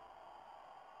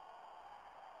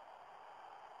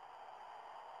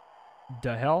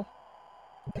 The hell?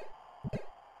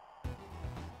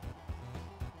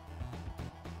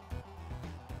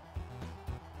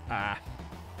 I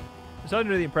was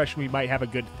under the impression we might have a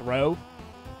good throw.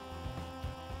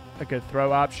 A good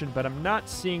throw option, but I'm not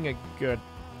seeing a good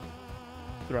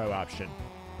throw option.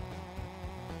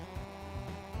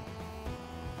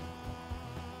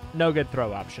 No good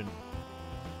throw option.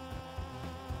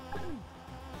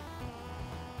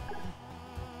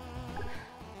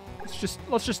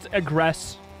 Let's just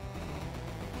aggress.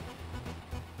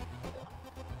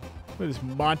 Look at this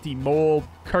Monty Mole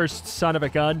cursed son of a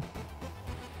gun.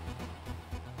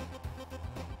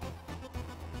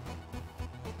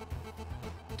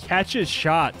 Catches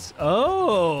shots.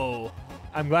 Oh,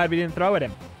 I'm glad we didn't throw at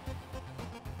him.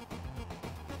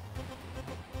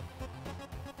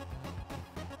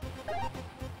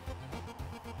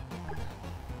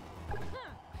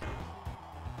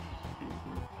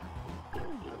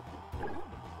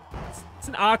 It's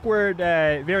an awkward,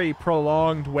 very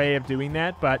prolonged way of doing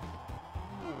that, but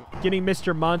getting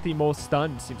Mr. Monty Mole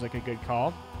stunned seems like a good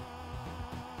call.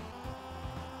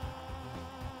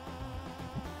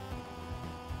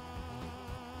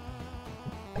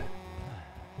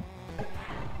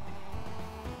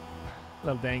 A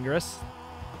little dangerous.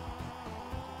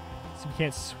 So we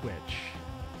can't switch.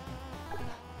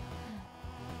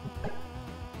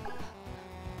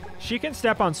 She can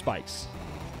step on spikes.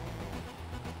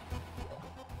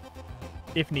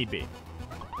 If need be.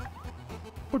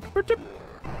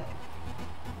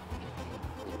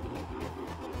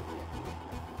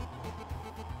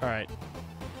 Alright.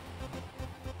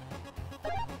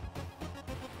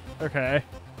 Okay.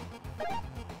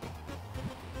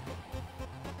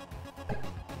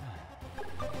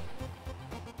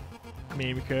 I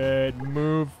mean, we could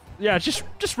move. Yeah, just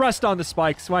rest on the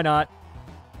spikes. Why not?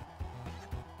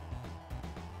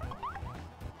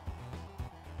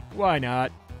 Why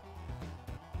not?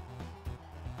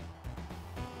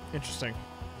 Interesting.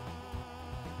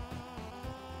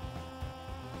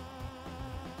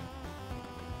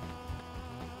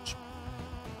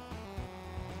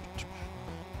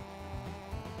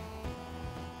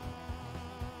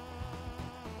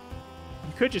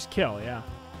 You could just kill, yeah.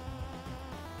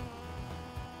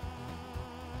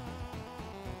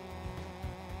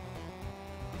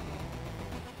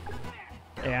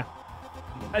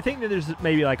 I think that there's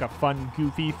maybe like a fun,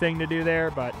 goofy thing to do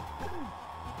there, but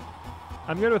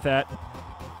I'm good with that.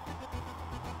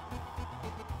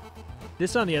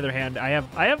 This, on the other hand, I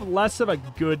have less of a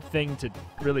good thing to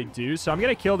really do, so I'm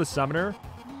gonna kill the summoner.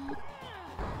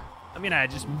 I'm gonna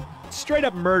just straight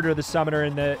up murder the summoner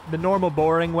in the normal,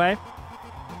 boring way.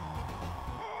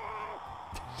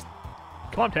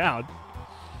 Calm down.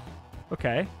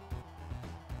 Okay.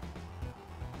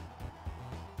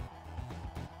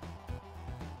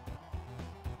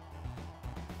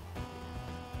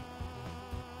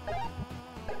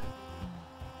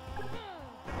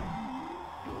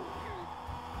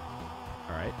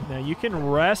 Now you can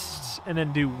rest and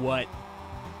then do what?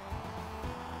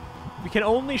 We can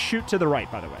only shoot to the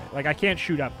right, by the way. Like, I can't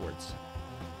shoot upwards.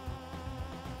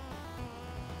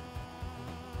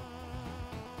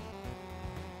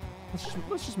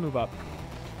 Let's just move up.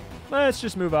 Let's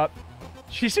just move up.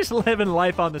 She's just living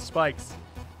life on the spikes.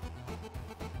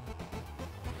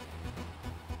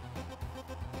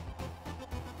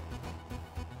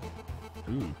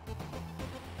 Ooh.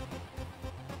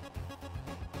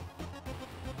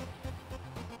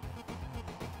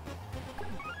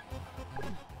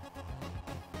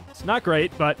 It's not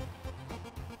great, but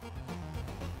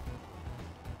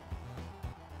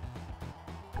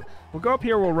we'll go up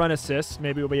here. We'll run assists.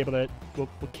 Maybe we'll be able to. We'll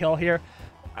kill here.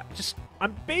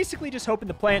 I'm basically just hoping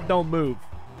the plant don't move.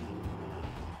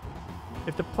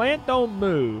 If the plant don't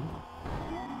move,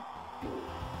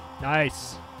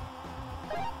 nice.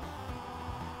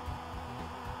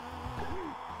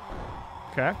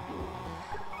 Okay.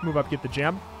 Move up, get the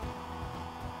gem.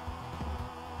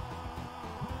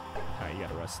 You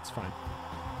gotta rest, it's fine.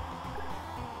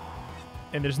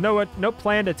 And there's no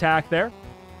planned attack there.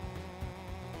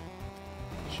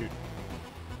 Shoot.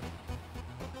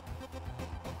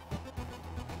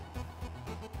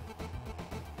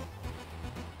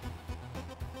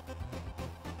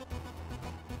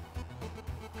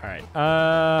 Alright,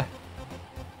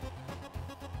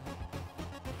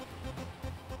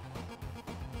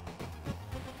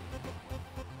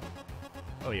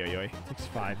 Oy.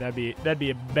 6-5. That'd be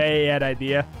a bad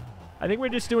idea. I think we're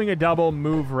just doing a double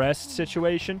move rest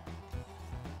situation.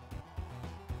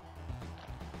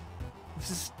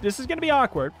 This is gonna be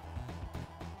awkward.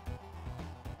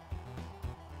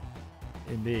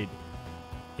 Indeed.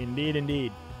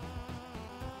 Indeed.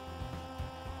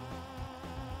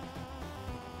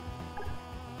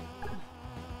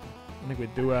 I think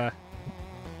we'd do a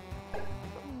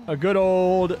good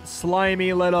old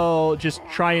slimy little just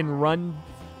try and run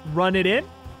it in.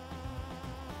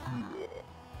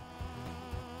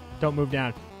 Don't move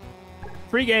down.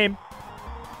 Free game.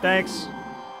 Thanks.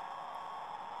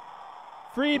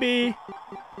 Freebie.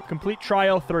 Complete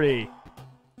trial 3.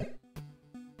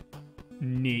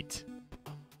 Neat.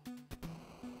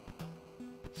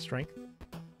 Strength.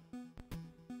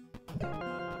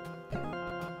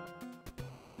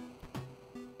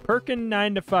 Perkin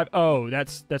 9 to 5. Oh,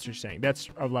 that's what you're saying. That's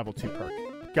a level 2 perk.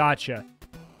 Gotcha.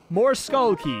 More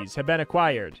skull keys have been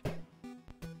acquired.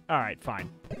 All right, fine.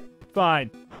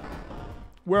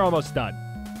 We're almost done.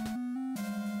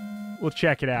 We'll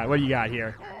check it out. What do you got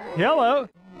here? Hello.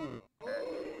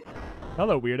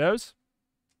 Hello, weirdos.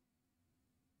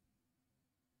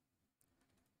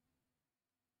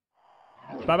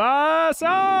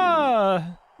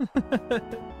 Babasa!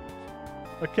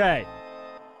 Okay.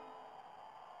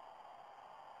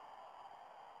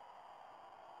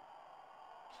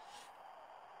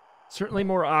 Certainly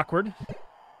more awkward.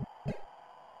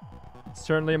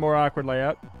 Certainly a more awkward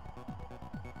layout.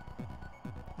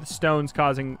 The stone's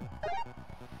causing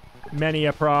many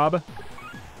a prob.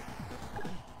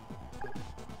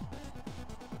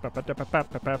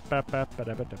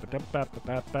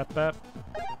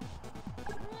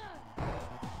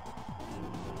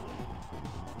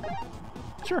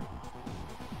 Sure.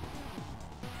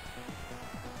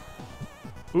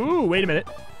 Ooh, wait a minute.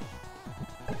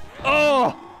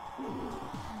 Oh!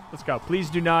 Let's go. Please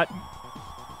do not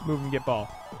move and get ball.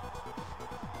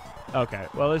 Okay,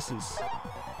 well, this is...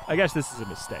 I guess this is a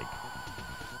mistake.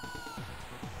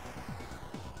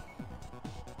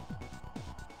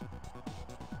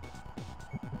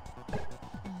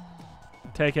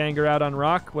 Take anger out on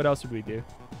rock. What else would we do?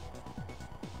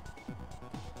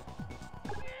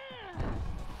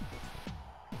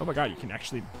 Oh my god, you can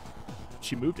actually...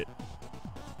 She moved it.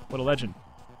 What a legend.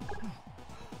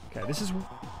 Okay, this is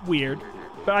weird.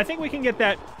 But I think we can get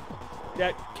that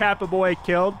Kappa boy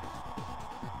killed.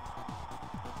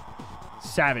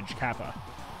 Savage Kappa.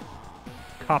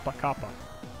 Kappa.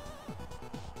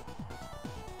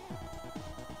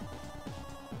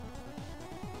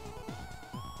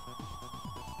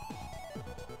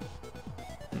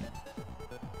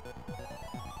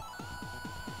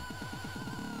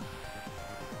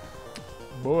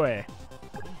 boy.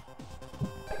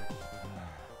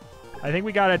 I think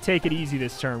we gotta take it easy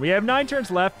this turn. We have 9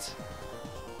 turns left.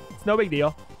 It's no big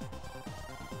deal.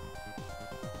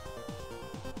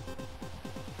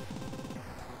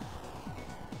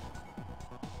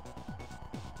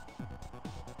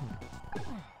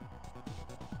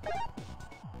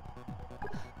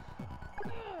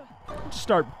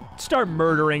 Start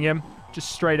murdering him,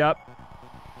 just straight up.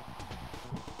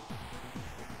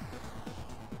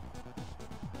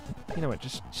 You know what?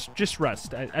 Just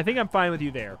rest. I think I'm fine with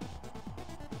you there.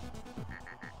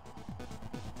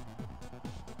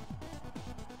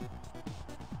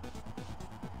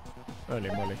 Holy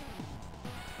moly!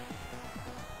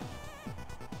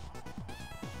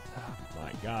 Oh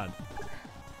my God.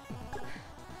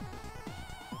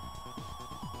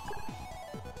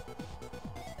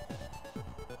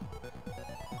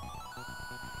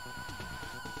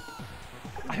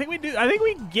 I think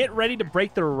we get ready to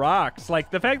break the rocks.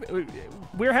 Like, the fact that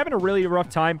we're having a really rough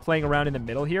time playing around in the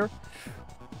middle here.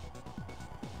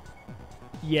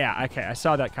 Yeah, okay. I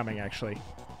saw that coming, actually.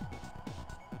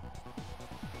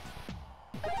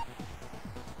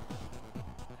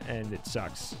 And it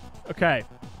sucks. Okay.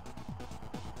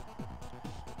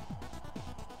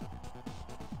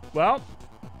 Well,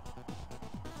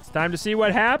 it's time to see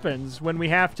what happens when we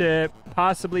have to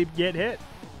possibly get hit.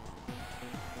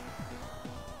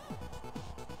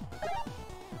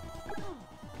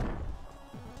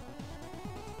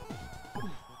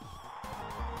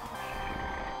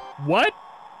 What?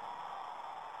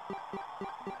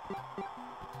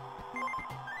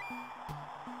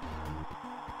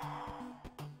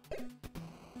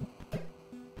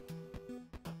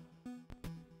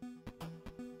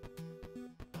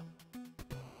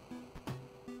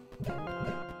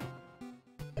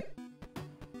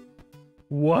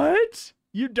 What?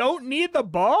 You don't need the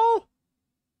ball?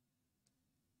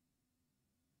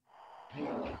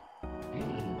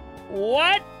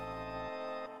 What?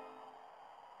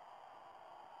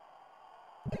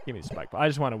 Give me the spike ball. I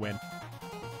just want to win.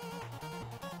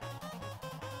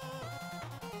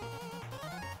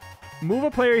 Move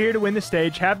a player here to win the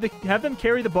stage. Have them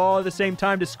carry the ball at the same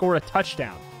time to score a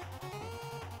touchdown.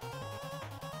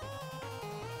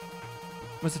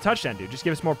 What's the touchdown do? Just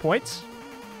give us more points?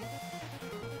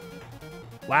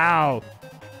 Wow.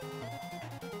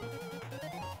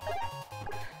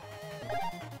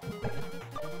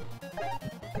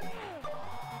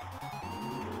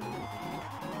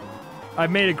 I've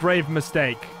made a grave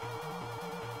mistake.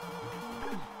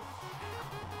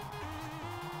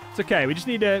 It's okay. We just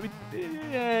need to...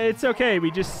 it's okay. We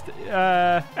just...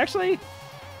 actually,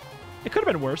 it could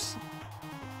have been worse.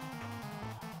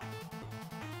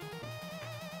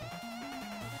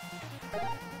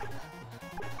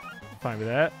 Fine with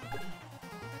that.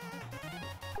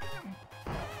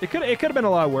 It could have been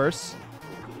a lot worse.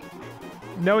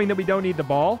 Knowing that we don't need the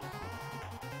ball.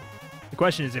 The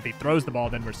question is, if he throws the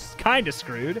ball, then we're kind of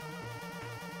screwed.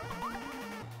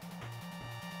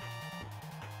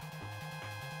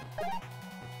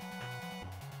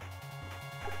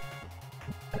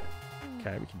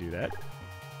 Okay, we can do that.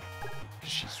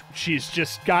 She's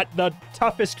just got the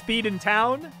toughest feet in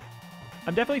town.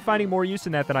 I'm definitely finding more use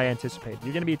in that than I anticipated.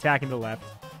 You're going to be attacking to the left,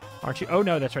 aren't you? Oh,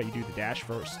 no, that's right. You do the dash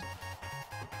first.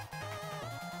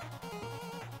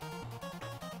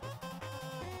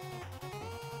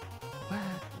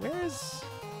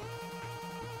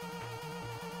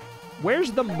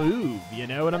 Where's the move? You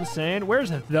know what I'm saying?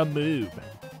 Where's the move?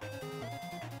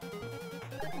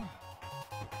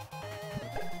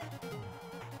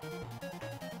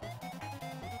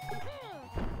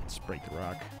 Let's break the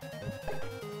rock.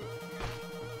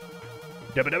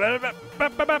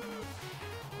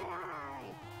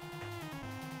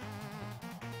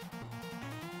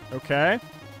 Okay.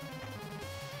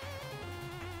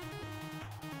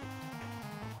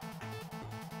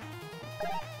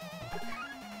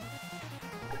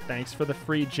 Thanks for the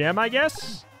free gem, I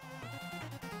guess.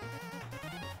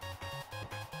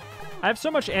 I have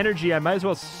so much energy, I might as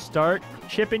well start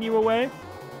chipping you away.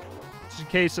 Just in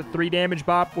case a 3 damage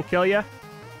bop will kill you.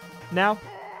 Now.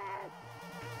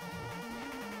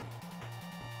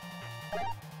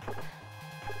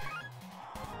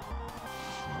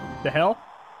 The hell?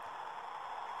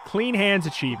 Clean hands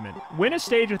achievement. Win a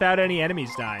stage without any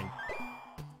enemies dying.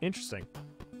 Interesting.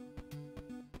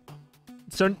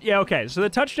 So, yeah, okay. So the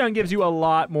touchdown gives you a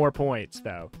lot more points,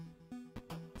 though.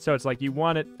 So it's like you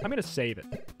want it. I'm going to save it.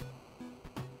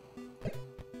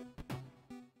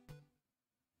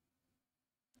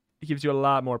 It gives you a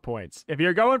lot more points. If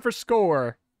you're going for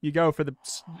score, you go for the...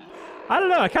 I don't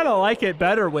know. I kind of like it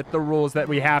better with the rules that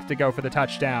we have to go for the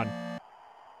touchdown.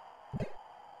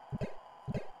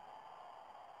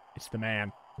 It's the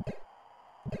man.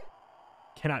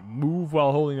 Cannot move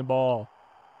while holding the ball.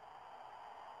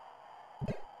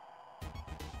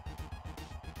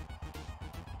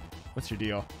 What's your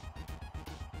deal?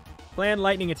 Plan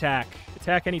lightning attack.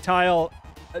 Attack any tile.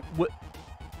 What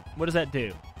does that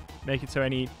do? Make it so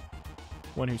anyone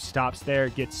who stops there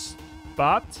gets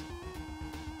bopped?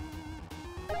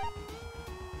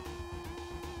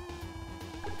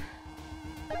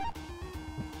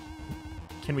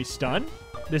 Can we stun?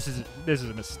 This is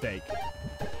a mistake.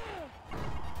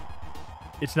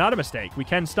 It's not a mistake. We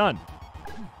can stun.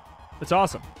 That's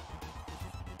awesome.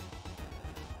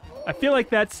 I feel like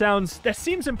that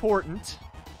seems important.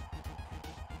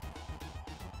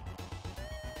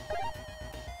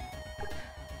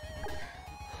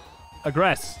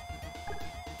 Aggress.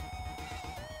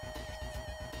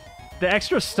 The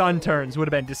extra stun turns would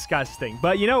have been disgusting.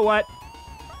 But you know what?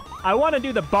 I want to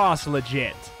do the boss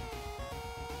legit.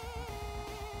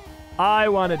 I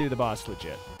want to do the boss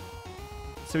legit.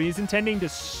 So he's intending to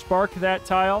spark that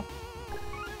tile.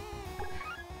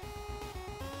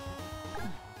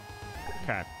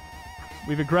 Okay.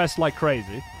 We've aggressed like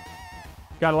crazy.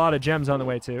 Got a lot of gems on the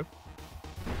way, too.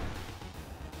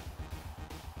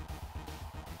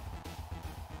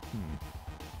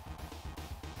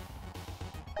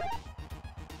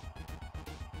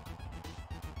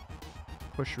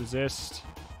 Push resist.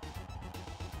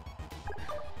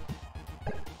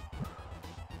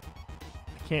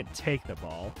 I can't take the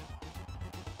ball.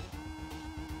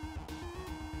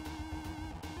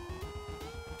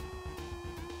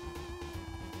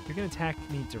 You're gonna attack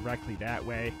me directly that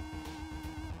way.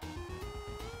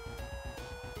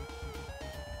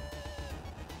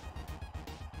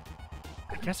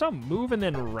 I guess I'll move and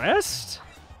then rest?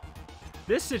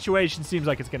 This situation seems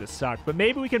like it's gonna suck, but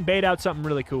maybe we can bait out something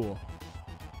really cool.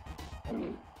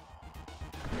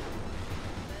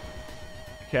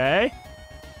 Okay.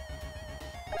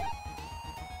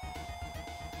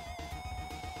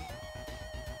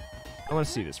 I want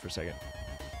to see this for a second.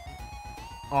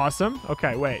 Awesome.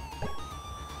 Okay, wait.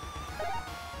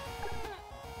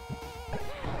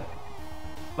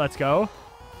 Let's go.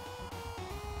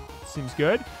 Seems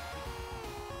good.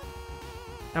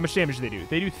 How much damage do they do?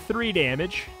 They do 3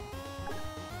 damage.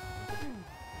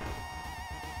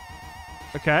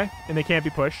 Okay, and they can't be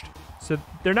pushed. So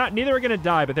they're not, neither are going to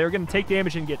die, but they're going to take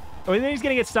damage and get, oh, and then he's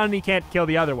going to get stunned and he can't kill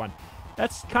the other one.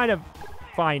 That's kind of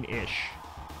fine-ish.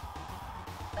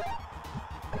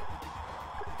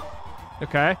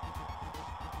 Okay.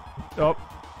 Oh,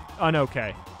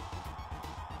 unokay.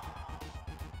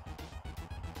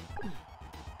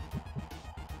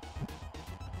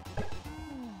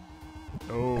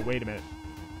 Oh, wait a minute.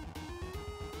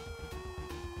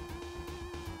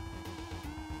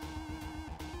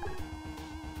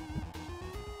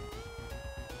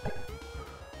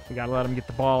 We gotta let him get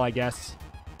the ball, I guess.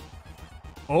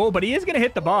 Oh, but he is gonna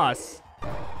hit the boss.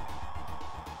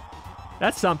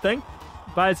 That's something.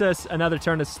 Buys us another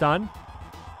turn to stun.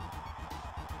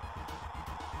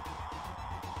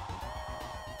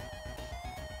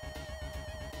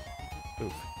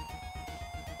 Oof.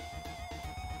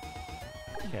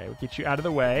 Okay, we'll get you out of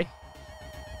the way.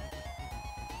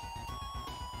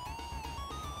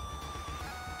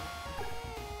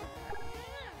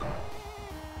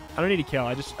 I don't need to kill.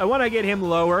 I want to get him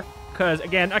lower because,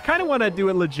 again, I kind of want to do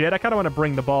it legit. I kind of want to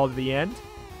bring the ball to the end.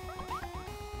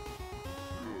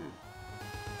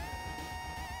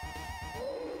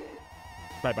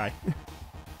 Bye-bye.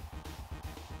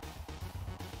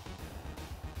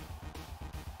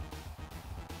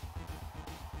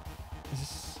 This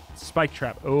is spike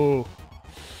trap. Oh.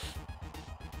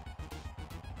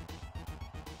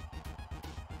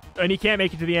 And he can't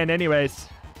make it to the end anyways.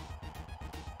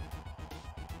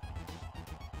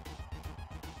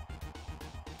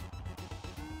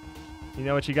 You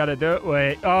know what you gotta do?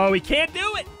 Wait. Oh, he can't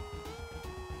do it!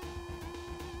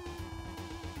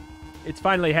 It's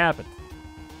finally happened.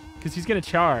 Because he's gonna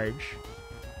charge.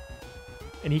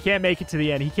 And he can't make it to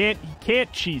the end. He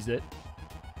can't cheese it.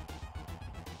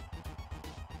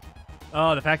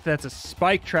 Oh, the fact that that's a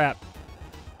spike trap.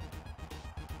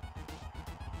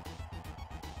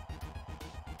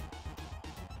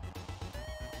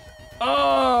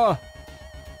 Oh!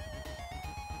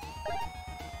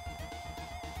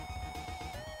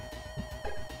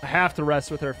 I have to rest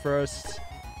with her first.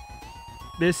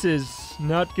 This is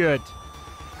not good.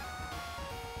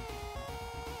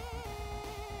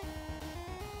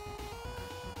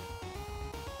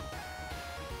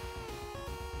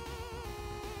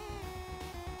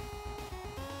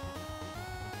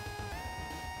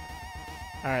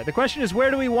 Alright, the question is, where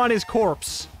do we want his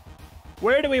corpse?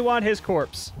 Where do we want his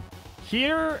corpse?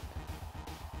 Here?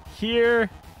 here.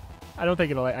 I don't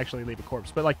think it'll actually leave a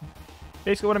corpse, but like,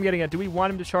 basically what I'm getting at, do we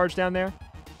want him to charge down there?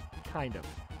 Kind of.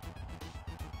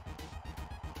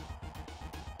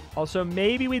 Also,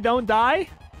 maybe we don't die?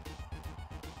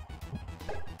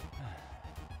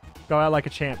 Go out like a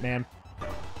champ, man.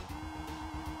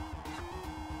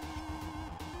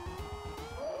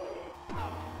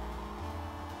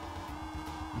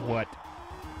 What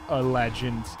a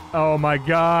legend. Oh my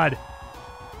god.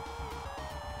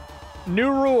 New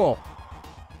rule.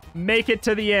 Make it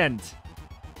to the end.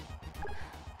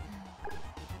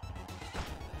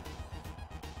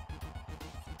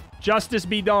 Justice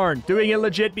be darned. Doing it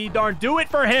legit be darned. Do it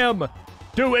for him.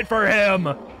 Do it for him.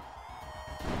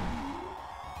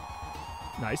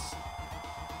 Nice.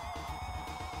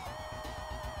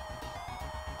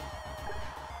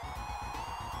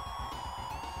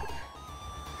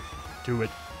 Do it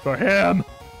for him.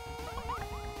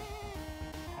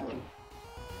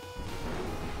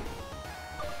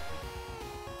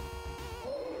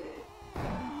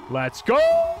 Let's go.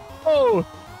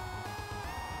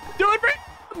 Do it for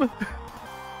him.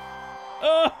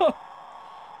 Oh.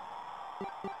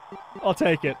 I'll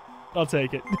take it. I'll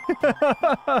take it.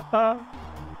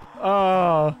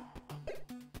 Oh.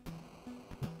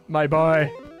 My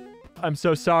boy. I'm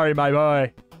so sorry, my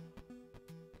boy.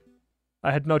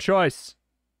 I had no choice.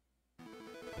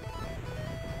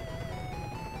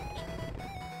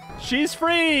 She's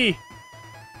free!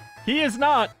 He is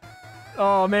not.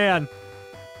 Oh, man.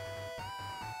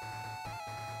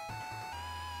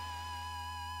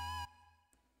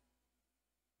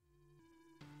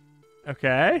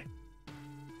 Okay.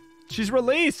 She's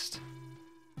released.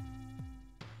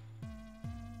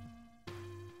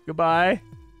 Goodbye.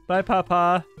 Bye,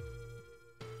 Papa.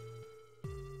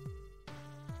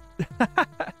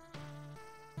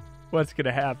 What's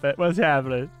gonna happen? What's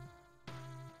happening?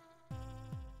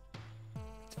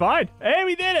 It's fine. Hey,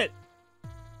 we did it!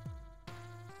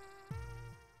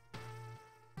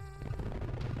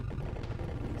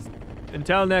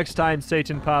 Until next time,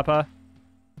 Satan Papa.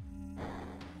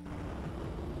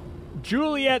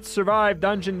 Juliet survived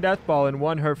Dungeon Deathball and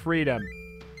won her freedom.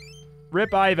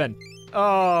 Rip Ivan.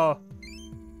 Oh.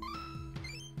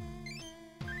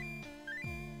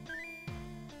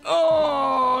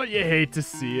 Oh, you hate to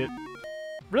see it.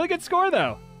 Really good score,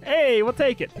 though. Hey, we'll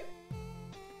take it.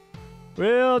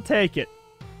 We'll take it.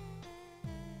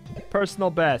 Personal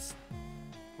best.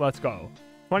 Let's go.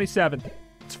 27th.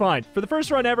 It's fine. For the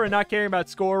first run ever and not caring about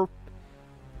score,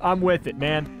 I'm with it,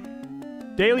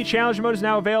 man. Daily challenge mode is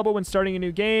now available when starting a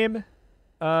new game.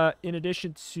 In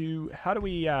addition to... How do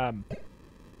we...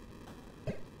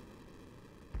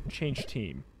 change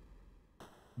team?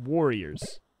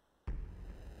 Warriors.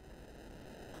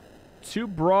 2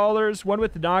 brawlers, 1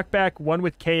 with knockback, 1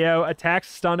 with KO. Attacks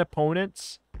stun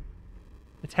opponents.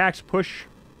 Attacks push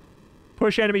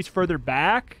enemies further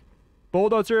back.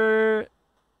 Bulldozer,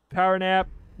 power nap,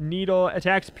 needle.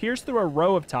 Attacks pierce through a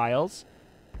row of tiles.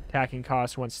 Attacking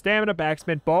costs 1 stamina.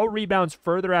 Backspin. Ball rebounds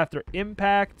further after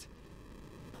impact.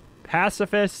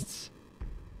 Pacifists.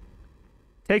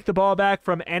 Take the ball back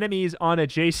from enemies on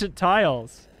adjacent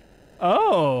tiles.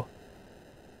 Oh.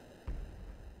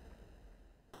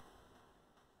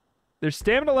 Their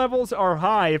stamina levels are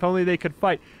high, if only they could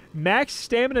fight. Max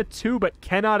stamina 2, but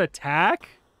cannot attack?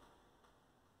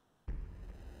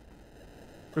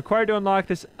 Required to unlock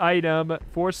this item,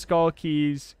 4 skull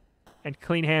keys, and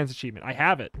clean hands achievement. I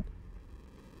have it.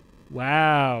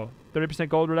 Wow. 30%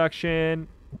 gold reduction.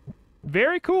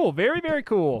 Very cool. Very, very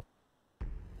cool.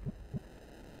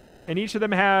 And each of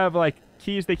them have, like,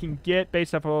 keys they can get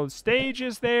based off of all the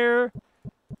stages there.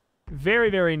 Very,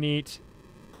 very neat.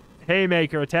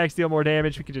 Haymaker, attacks deal more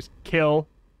damage. We can just kill.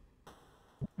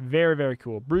 Very, very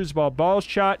cool. Bruise ball. Ball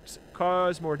shots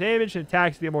cause more damage and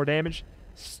attacks deal more damage.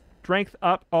 Strength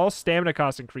up. All stamina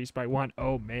costs increased by 1.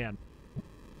 Oh, man.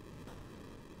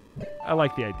 I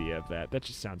like the idea of that. That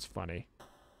just sounds funny.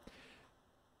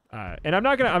 And I'm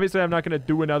not gonna... Obviously, I'm not gonna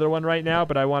do another one right now,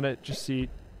 but I want to just see...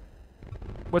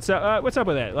 What's up with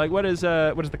that? Like, what does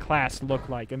the class look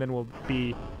like? And then we'll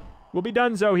be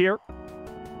donezo here.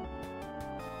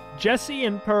 Jesse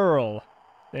and Pearl.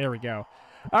 There we go.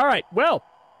 All right, well,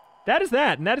 that is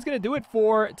that. And that is going to do it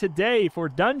for today for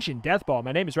Dungeon Deathball.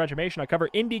 My name is Retromation. I cover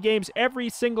indie games every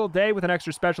single day with an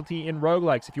extra specialty in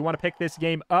roguelikes. If you want to pick this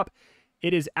game up,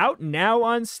 it is out now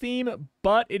on Steam,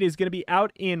 but it is going to be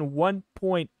out in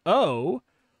 1.0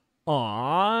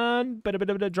 on...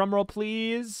 Drumroll,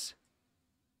 please.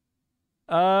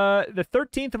 The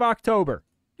 13th of October.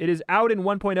 It is out in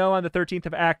 1.0 on the 13th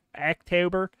of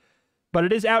October. But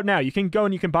it is out now. You can go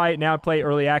and you can buy it now and play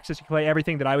early access. You can play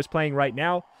everything that I was playing right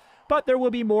now. but there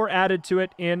will be more added to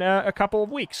it in a couple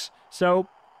of weeks. So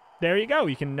there you go.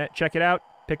 You can check it out,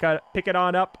 pick it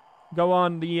on up, go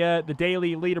on the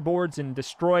daily leaderboards and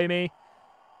destroy me.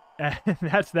 And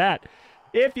that's that.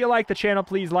 If you like the channel,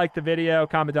 please like the video,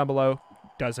 comment down below.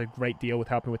 Does a great deal with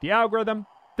helping with the algorithm.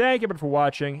 Thank you for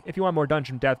watching. If you want more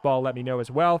Dungeon Deathball, let me know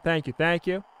as well. Thank you,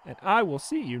 and I will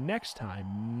see you next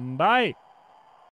time. Bye.